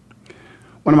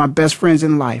 one of my best friends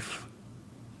in life,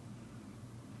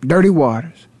 Dirty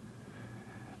Waters.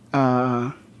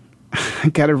 I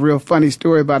got a real funny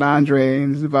story about Andre,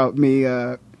 and it's about me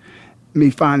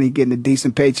finally getting a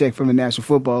decent paycheck from the National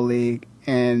Football League.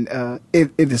 And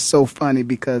it is so funny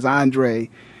because Andre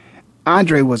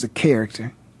was a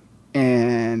character,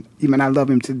 and I love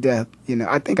him to death.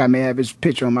 I think I may have his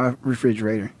picture on my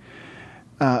refrigerator.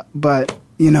 But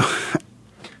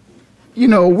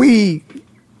we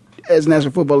as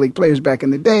National Football League players back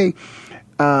in the day,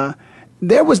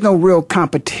 there was no real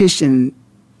competition,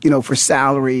 for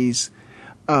salaries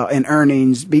in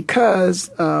earnings because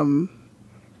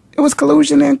it was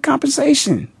collusion and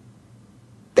compensation.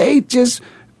 They just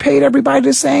paid everybody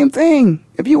the same thing.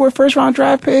 If you were a first-round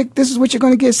draft pick, this is what you're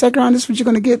going to get. Second round, this is what you're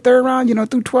going to get. Third round,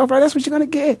 through 12th round, that's what you're going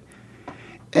to get.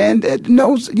 And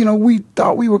we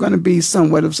thought we were going to be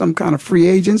somewhat of some kind of free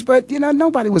agents, but,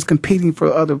 nobody was competing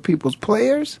for other people's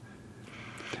players.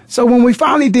 So when we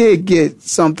finally did get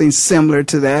something similar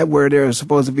to that, where there was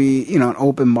supposed to be, an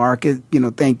open market,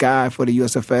 thank God for the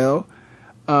USFL,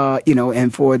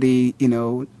 and for the,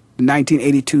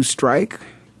 1982 strike,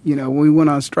 when we went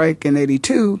on strike in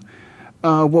 82,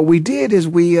 what we did is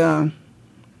we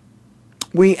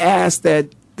asked that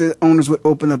the owners would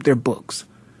open up their books.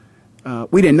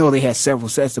 We didn't know they had several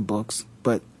sets of books,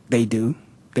 but they do.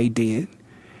 They did.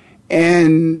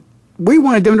 And we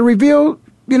wanted them to reveal,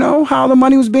 how the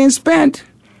money was being spent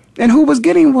and who was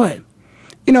getting what.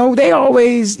 They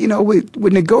always,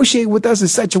 would negotiate with us in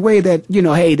such a way that,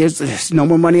 hey, there's no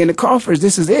more money in the coffers.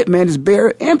 This is it, man. It's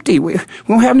bare, empty. We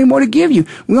don't have any more to give you.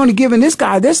 We're only giving this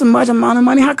guy this much amount of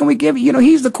money. How can we give you?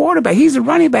 He's the quarterback. He's the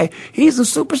running back. He's the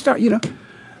superstar,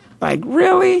 Like,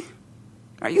 really?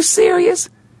 Are you serious?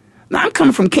 Now, I'm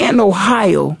coming from Canton,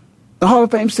 Ohio, the Hall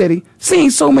of Fame city, seeing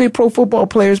so many pro football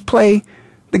players play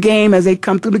the game as they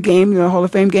come through the game. The Hall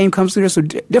of Fame game comes through there, so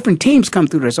different teams come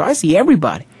through there. So I see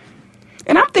everybody.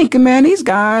 And I'm thinking, man, these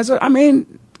guys,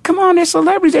 come on, they're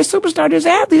celebrities, they're superstars,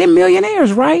 they're athletes, they're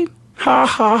millionaires, right? Ha,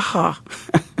 ha, ha.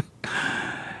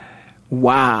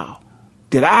 Wow.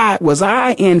 Was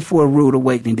I in for a rude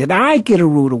awakening? Did I get a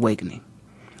rude awakening?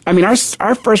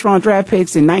 Our first round draft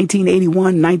picks in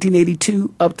 1981,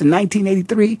 1982, up to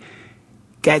 1983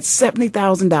 got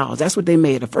 $70,000. That's what they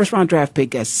made. A first round draft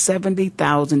pick got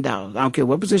 $70,000. I don't care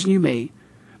what position you made,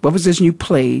 what position you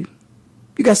played,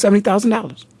 you got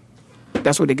 $70,000.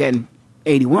 That's what they got in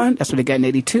 81. That's what they got in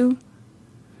 82.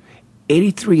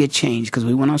 83 it changed because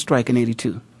we went on strike in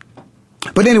 82.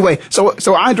 But anyway, so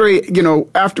Andre,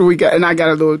 after we got, and I got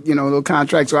a little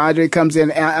contract. So Andre comes in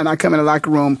and I come in the locker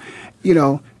room,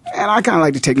 and I kind of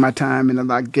like to take my time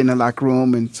and get in the locker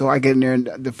room. And so I get in there and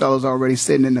the fellas already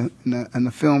sitting in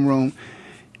the film room.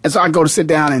 And so I go to sit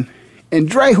down and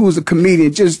Dre, who's a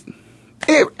comedian, just,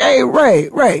 hey,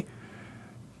 Ray.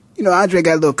 Andre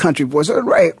got a little country voice. So,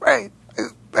 Ray,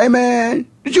 hey, man,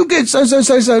 did you get such? I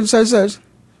said,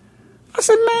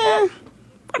 man,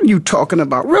 what are you talking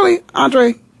about? Really,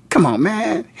 Andre? Come on,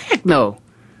 man. Heck no.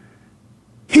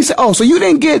 He said, oh, so you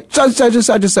didn't get such.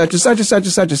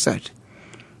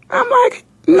 I'm like,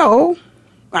 no,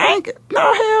 I ain't.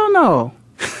 No, hell no.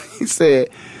 He said,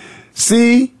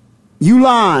 see, you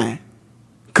lying.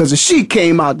 Because the sheet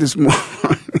came out this morning.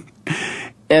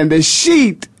 And the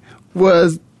sheet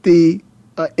was the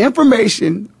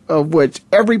information of which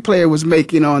every player was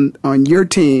making on your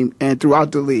team and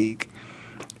throughout the league.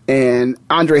 And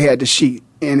Andre had the sheet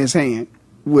in his hand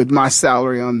with my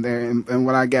salary on there and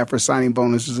what I got for signing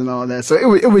bonuses and all that. So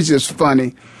it was just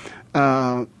funny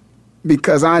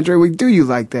because Andre, we do you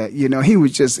like that.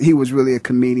 He was really a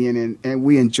comedian and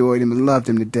we enjoyed him and loved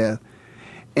him to death.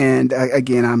 And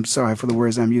again, I'm sorry for the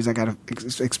words I'm using. I got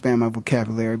to expand my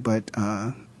vocabulary, but,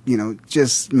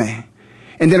 just, man.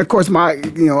 And then, of course,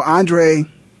 Andre,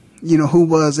 who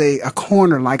was a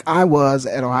corner like I was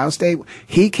at Ohio State,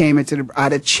 he came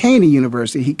out of Cheney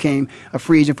University. He came a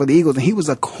free agent for the Eagles, and he was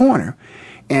a corner.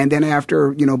 And then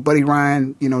after, Buddy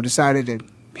Ryan, decided that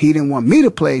he didn't want me to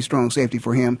play strong safety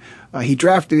for him, we had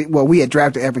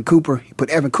drafted Evan Cooper. He put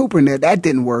Evan Cooper in there. That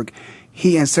didn't work.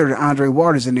 He inserted Andre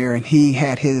Waters in there, and he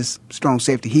had his strong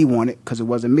safety he wanted because it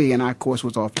wasn't me, and I, of course,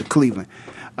 was off to Cleveland.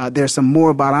 There's some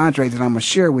more about Andre that I'm going to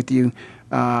share with you.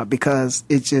 Because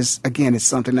it's just, again, it's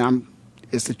something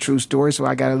it's a true story, so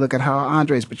I got to look at how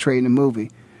Andre is portrayed in the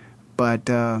movie. But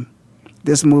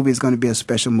this movie is going to be a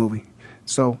special movie.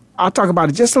 So I'll talk about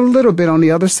it just a little bit on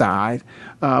the other side.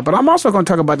 But I'm also going to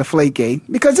talk about the Deflategate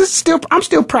because I'm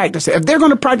still practicing. If they're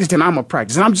going to practice, then I'm going to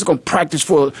practice. And I'm just going to practice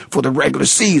for the regular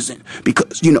season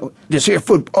because, this here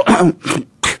football.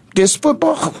 This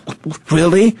football?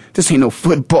 Really? This ain't no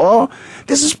football.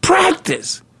 This is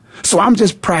practice. So I'm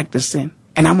just practicing.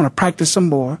 And I'm going to practice some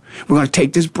more. We're going to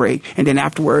take this break. And then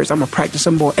afterwards, I'm going to practice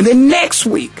some more. And then next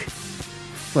week,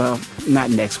 well, not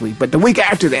next week, but the week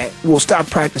after that, we'll stop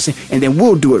practicing. And then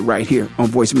we'll do it right here on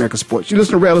Voice America Sports. You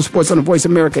listen to Rail Sports on the Voice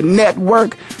America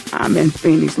Network. I'm in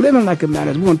Phoenix, living like it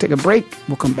matters. We're going to take a break.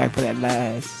 We'll come back for that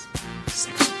last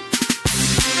section.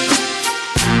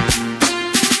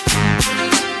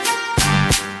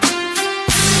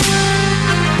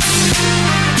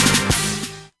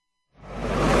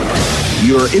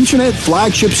 Your internet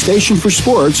flagship station for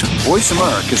sports, Voice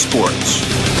America Sports.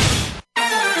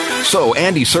 So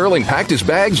Andy Serling packed his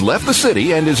bags, left the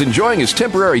city, and is enjoying his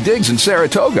temporary digs in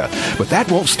Saratoga. But that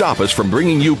won't stop us from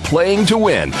bringing you Playing to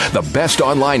Win, the best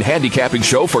online handicapping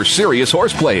show for serious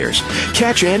horse players.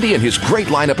 Catch Andy and his great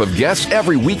lineup of guests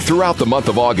every week throughout the month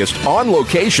of August on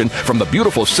location from the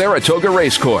beautiful Saratoga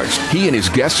Racecourse. He and his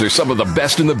guests are some of the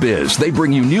best in the biz. They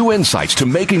bring you new insights to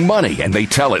making money, and they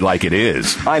tell it like it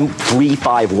is. I'm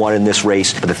 3-5-1 in this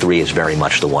race, but the 3 is very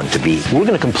much the one to beat. We're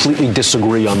going to completely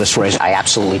disagree on this race. I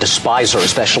absolutely despise her,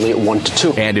 especially at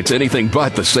 1-2. And it's anything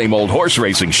but the same old horse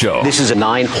racing show. This is a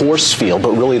 9-horse field,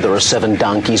 but really there are 7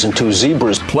 donkeys and 2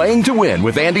 zebras. Playing to Win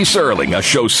with Andy Serling, a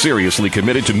show seriously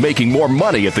committed to making more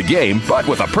money at the game, but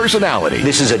with a personality.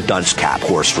 This is a dunce cap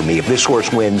horse for me. If this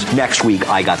horse wins, next week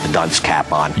I got the dunce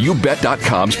cap on.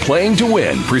 YouBet.com's Playing to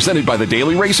Win, presented by the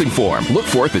Daily Racing Form. Look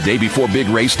for it the day before big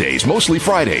race days, mostly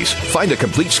Fridays. Find a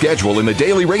complete schedule in the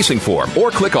Daily Racing Form or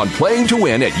click on Playing to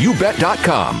Win at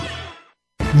YouBet.com.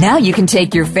 Now you can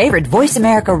take your favorite Voice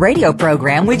America radio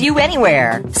program with you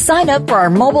anywhere. Sign up for our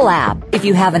mobile app if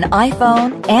you have an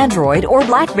iPhone, Android, or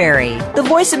BlackBerry. The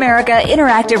Voice America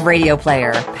Interactive Radio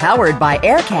Player, powered by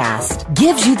Aircast,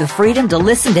 gives you the freedom to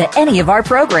listen to any of our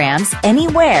programs,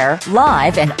 anywhere,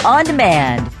 live and on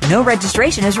demand. No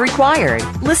registration is required.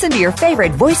 Listen to your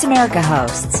favorite Voice America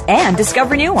hosts and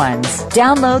discover new ones.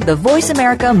 Download the Voice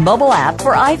America mobile app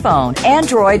for iPhone,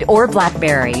 Android, or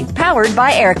BlackBerry, powered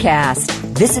by Aircast.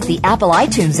 Visit the Apple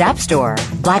iTunes App Store,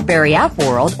 BlackBerry App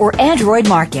World, or Android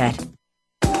Market.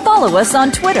 Follow us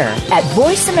on Twitter at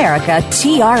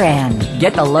VoiceAmericaTRN.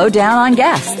 Get the lowdown on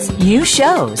guests, new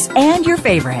shows, and your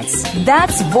favorites.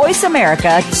 That's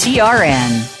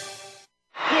VoiceAmericaTRN.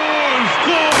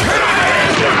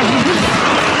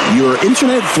 Your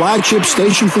internet flagship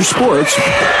station for sports.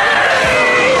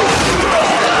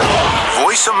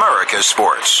 Voice America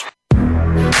Sports.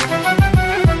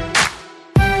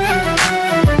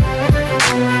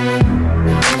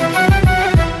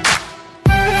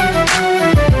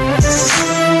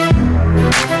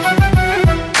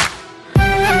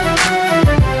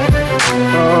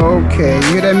 Okay, you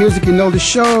hear that music, you know the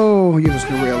show. You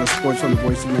listen to Ellis Sports on the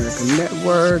Voice America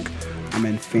Network. I'm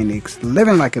in Phoenix,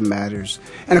 living like it matters.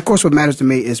 And of course, what matters to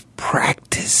me is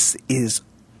practice is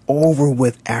over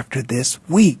with after this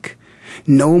week.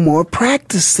 No more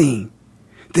practicing.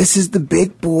 This is the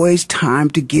big boys' time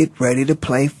to get ready to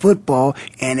play football,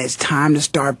 and it's time to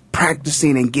start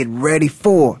practicing and get ready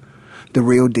for the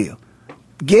real deal.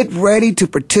 Get ready to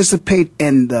participate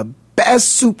in the best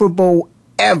Super Bowl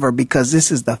ever, because this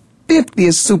is the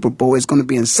 50th Super Bowl. It's going to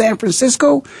be in San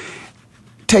Francisco.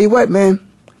 Tell you what, man,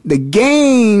 the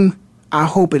game, I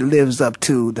hope it lives up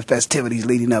to the festivities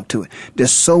leading up to it.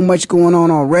 There's so much going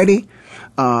on already.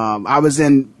 I was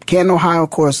in Canton, Ohio, of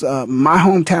course, my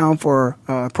hometown for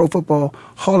Pro Football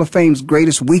Hall of Fame's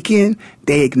greatest weekend.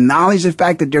 They acknowledge the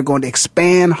fact that they're going to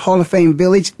expand Hall of Fame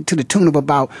Village to the tune of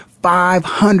about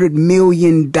 $500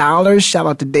 million. Shout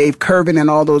out to Dave Curvin and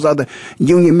all those other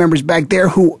union members back there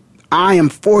who I am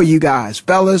for you guys.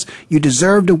 Fellas, you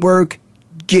deserve the work.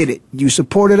 Get it. You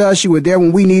supported us. You were there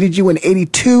when we needed you in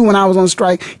 82 when I was on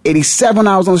strike, 87 when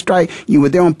I was on strike. You were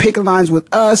there on picket lines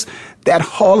with us. That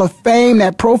Hall of Fame,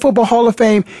 that Pro Football Hall of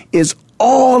Fame is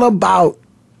all about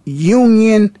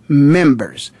union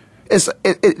members. It's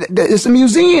a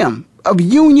museum of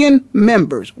union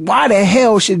members. Why the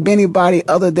hell should anybody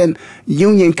other than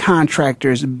union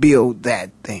contractors build that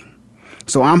thing?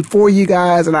 So I'm for you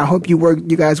guys, and I hope you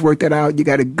guys work that out. You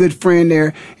got a good friend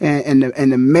there, and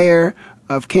the mayor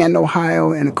of Canton,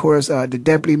 Ohio, and of course the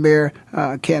deputy mayor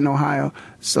of Canton, Ohio.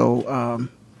 So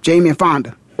Jamie and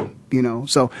Fonda,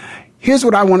 So here's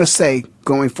what I want to say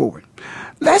going forward.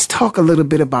 Let's talk a little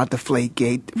bit about the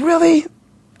Deflategate. Really?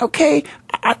 Okay.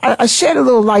 I shed a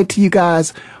little light to you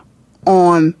guys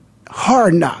on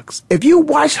Hard Knocks. If you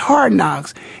watched Hard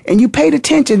Knocks and you paid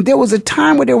attention, there was a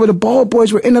time where the ball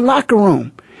boys were in the locker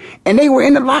room. And they were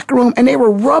in the locker room and they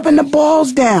were rubbing the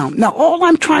balls down. Now, all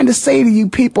I'm trying to say to you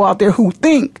people out there who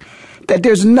think that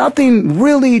there's nothing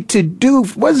really to do,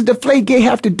 what does Deflategate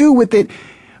have to do with it?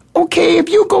 Okay, if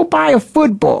you go buy a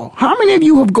football, how many of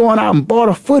you have gone out and bought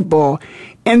a football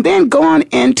and then gone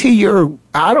into your,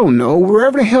 I don't know,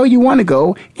 wherever the hell you want to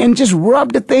go and just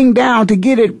rub the thing down to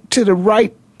get it to the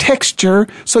right texture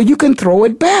so you can throw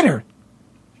it better?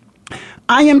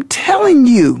 I am telling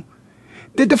you,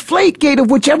 the Deflategate, of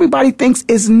which everybody thinks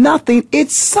is nothing,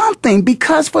 it's something,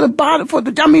 because for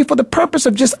the purpose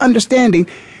of just understanding,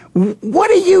 what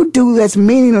do you do that's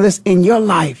meaningless in your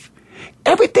life?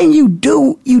 Everything you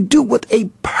do with a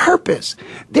purpose.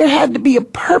 There had to be a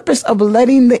purpose of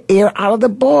letting the air out of the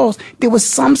balls. There was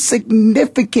some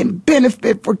significant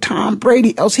benefit for Tom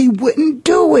Brady, else he wouldn't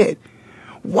do it.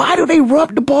 Why do they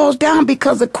rub the balls down?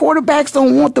 Because the quarterbacks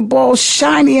don't want the ball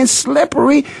shiny and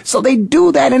slippery, so they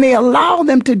do that, and they allow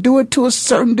them to do it to a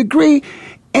certain degree,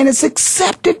 and it's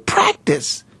accepted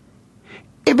practice.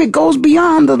 If it goes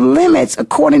beyond the limits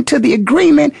according to the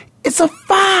agreement, it's a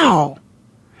foul.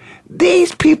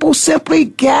 These people simply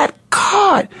got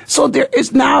caught. So there is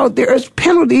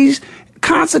penalties,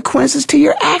 consequences to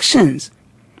your actions.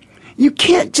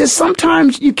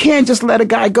 Sometimes you can't just let a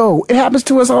guy go. It happens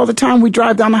to us all the time. We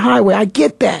drive down the highway. I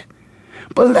get that.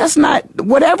 But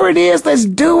whatever it is, let's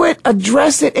do it,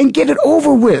 address it, and get it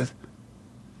over with.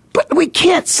 But we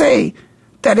can't say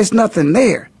that it's nothing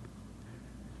there.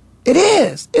 It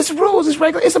is. It's rules. It's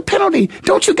regular. It's a penalty.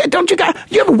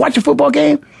 You ever watch a football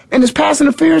game and there's pass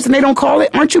interference and they don't call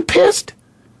it? Aren't you pissed?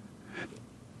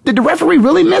 Did the referee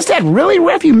really miss that? Really,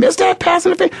 ref? You missed that pass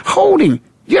interference? Holding.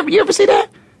 You ever see that?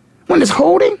 When it's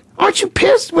holding? Aren't you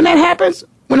pissed when that happens?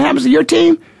 When it happens to your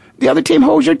team? The other team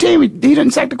holds your team. He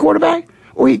didn't sack the quarterback?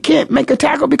 Or he can't make a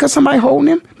tackle because somebody holding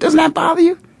him? Doesn't that bother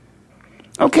you?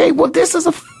 Okay, well, this is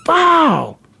a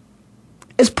foul.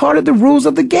 It's part of the rules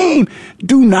of the game.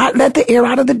 Do not let the air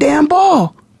out of the damn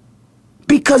ball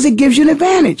because it gives you an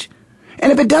advantage.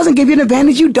 And if it doesn't give you an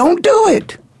advantage, you don't do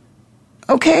it.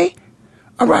 Okay?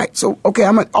 All right. So, okay,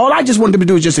 all I just wanted to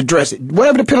do is just address it.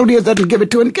 Whatever the penalty is, doesn't give it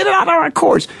to it and get it out of our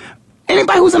courts.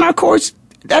 Anybody who's in our courts,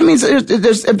 that means if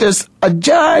there's a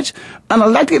judge, an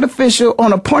elected official, or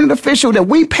an appointed official that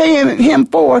we paying him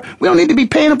for, we don't need to be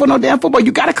paying him for no damn football.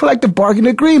 You got to collect a bargaining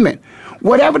agreement.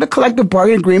 Whatever the collective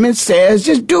bargaining agreement says,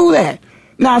 just do that.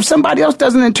 Now, if somebody else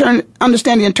doesn't in turn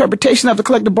understand the interpretation of the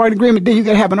collective bargaining agreement, then you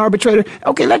got to have an arbitrator.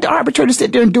 Okay, let the arbitrator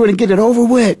sit there and do it and get it over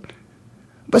with.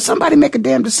 But somebody make a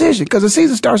damn decision because the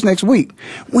season starts next week.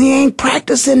 We ain't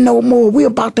practicing no more. We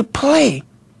about to play.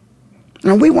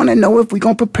 And we want to know if we're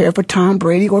going to prepare for Tom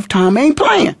Brady or if Tom ain't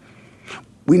playing.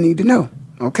 We need to know.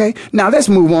 Okay? Now, let's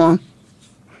move on.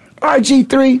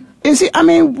 RG3,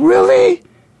 really?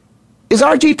 Is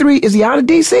RG3, is he out of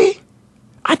D.C.?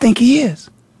 I think he is.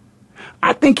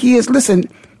 Listen,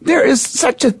 there is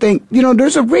such a thing.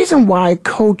 There's a reason why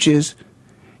coaches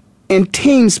and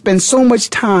teams spend so much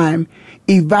time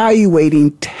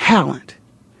evaluating talent.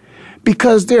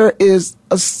 Because there's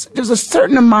a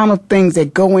certain amount of things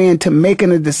that go into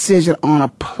making a decision on a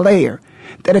player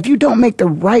that if you don't make the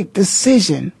right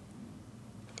decision,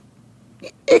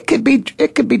 it could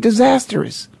be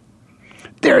disastrous.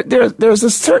 There's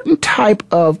a certain type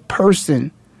of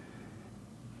person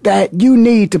that you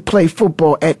need to play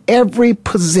football at every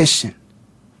position.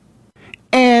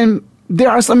 And there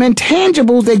are some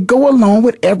intangibles that go along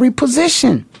with every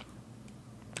position.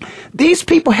 These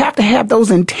people have to have those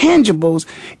intangibles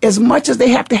as much as they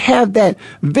have to have that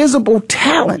visible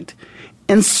talent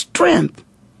and strength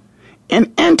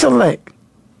and intellect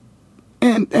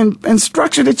and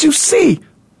structure that you see.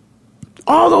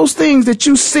 All those things that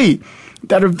you see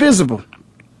that are visible.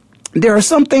 There are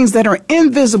some things that are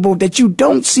invisible that you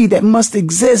don't see that must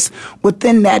exist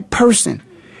within that person.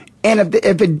 And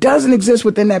if it doesn't exist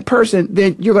within that person,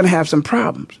 then you're going to have some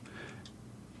problems.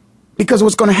 Because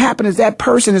what's going to happen is that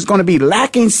person is going to be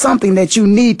lacking something that you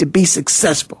need to be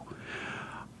successful.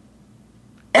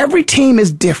 Every team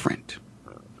is different.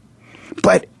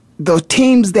 But the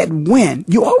teams that win,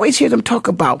 you always hear them talk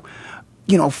about,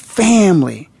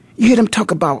 family. You hear them talk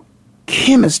about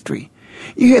chemistry.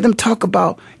 You hear them talk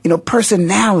about,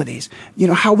 personalities,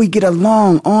 how we get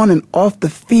along on and off the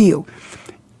field.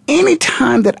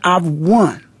 Anytime that I've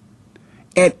won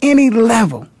at any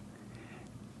level,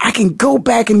 I can go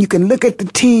back and you can look at the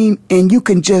team and you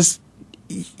can just,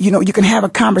 you can have a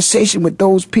conversation with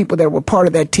those people that were part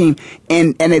of that team.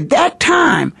 And at that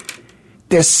time,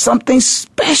 there's something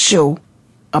special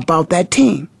about that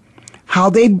team. How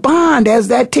they bond as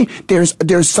that team.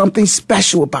 There's something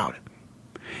special about it.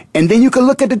 And then you can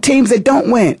look at the teams that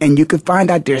don't win and you can find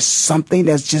out there's something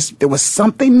there was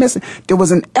something missing. There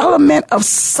was an element of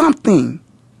something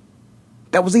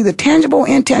that was either tangible or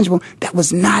intangible that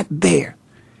was not there.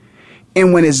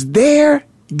 And when it's there,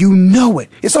 you know it.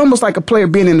 It's almost like a player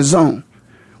being in the zone.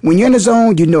 When you're in the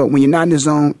zone, you know it. When you're not in the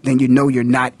zone, then you know you're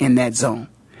not in that zone.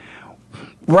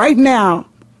 Right now,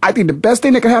 I think the best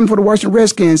thing that can happen for the Washington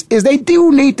Redskins is they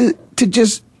do need to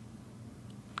just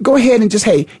go ahead and just,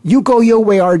 hey, you go your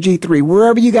way, RG3.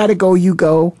 Wherever you got to go, you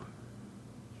go.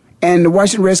 And the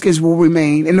Washington Redskins will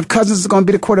remain. And if Cousins is going to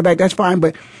be the quarterback, that's fine.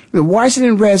 But the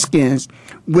Washington Redskins,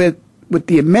 with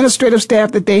the administrative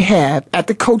staff that they have at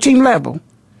the coaching level,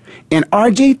 and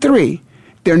RG3,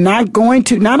 they're not going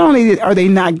to, not only are they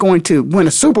not going to win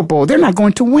a Super Bowl, they're not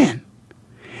going to win.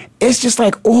 It's just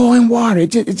like oil and water.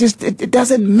 It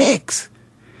doesn't mix.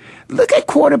 Look at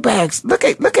quarterbacks. Look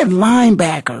at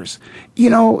linebackers.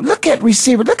 Look at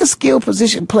receivers. Look at skill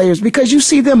position players, because you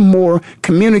see them more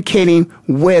communicating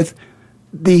with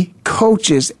the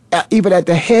coaches, even at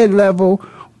the head level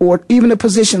or even the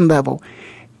position level.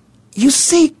 You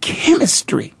see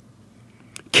chemistry.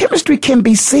 Chemistry can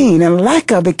be seen, and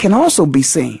lack of it can also be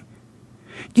seen.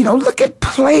 Look at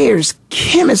players'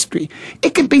 chemistry.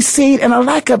 It can be seen, and a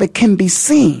lack of it can be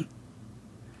seen.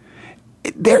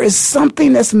 There is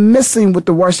something that's missing with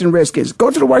the Washington Redskins.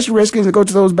 Go to the Washington Redskins and go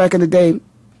to those back in the day.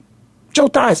 Joe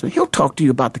Theismann, he'll talk to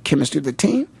you about the chemistry of the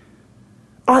team.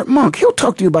 Art Monk, he'll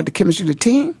talk to you about the chemistry of the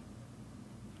team.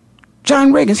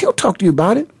 John Riggins, he'll talk to you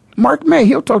about it. Mark May,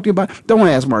 he'll talk to you about it. Don't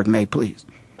ask Mark May, please.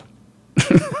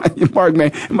 Mark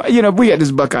May, we had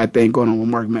this Buckeye thing going on with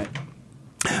Mark May.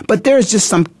 But there's just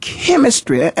some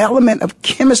chemistry, an element of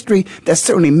chemistry that's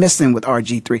certainly missing with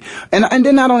RG3. And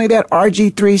then not only that,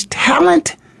 RG3's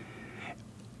talent,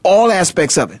 all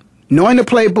aspects of it. Knowing the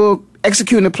playbook,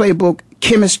 executing the playbook,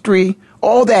 chemistry,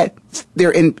 all that,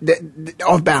 they're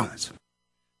off balance.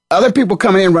 Other people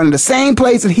coming in running the same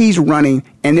plays that he's running,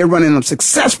 and they're running them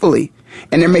successfully.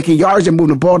 And they're making yards, they're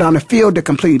moving the ball down the field, they're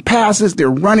completing passes, they're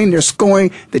running, they're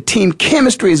scoring. The team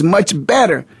chemistry is much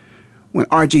better when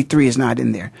RG3 is not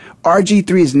in there.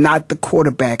 RG3 is not the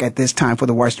quarterback at this time for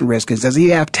the Washington Redskins. Does he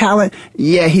have talent?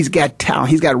 Yeah, he's got talent.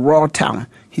 He's got raw talent.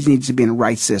 He needs to be in the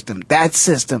right system. That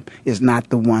system is not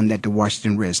the one that the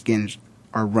Washington Redskins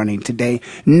are running today,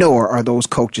 nor are those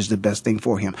coaches the best thing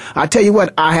for him. I tell you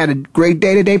what, I had a great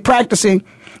day today practicing.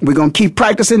 We're going to keep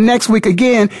practicing next week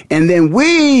again, and then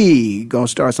we going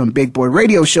to start some big boy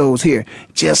radio shows here,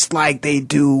 just like they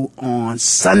do on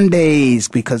Sundays,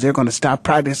 because they're going to stop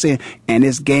practicing, and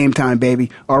it's game time, baby.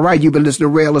 All right, you've been listening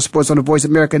to Ray Ellis Sports on the Voice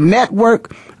America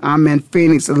Network. I'm in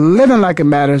Phoenix, living like it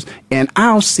matters, and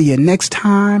I'll see you next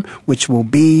time, which will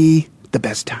be the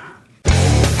best time.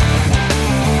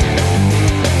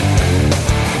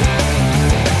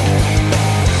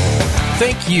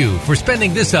 Thank you for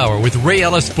spending this hour with Ray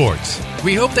Ellis Sports.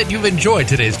 We hope that you've enjoyed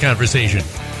today's conversation.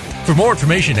 For more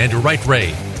information and to write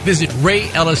Ray, visit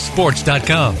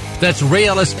RayEllisSports.com. That's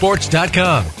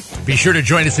RayEllisSports.com. Be sure to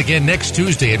join us again next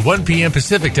Tuesday at 1 p.m.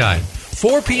 Pacific Time,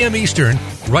 4 p.m. Eastern,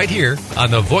 right here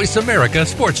on the Voice America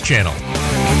Sports Channel.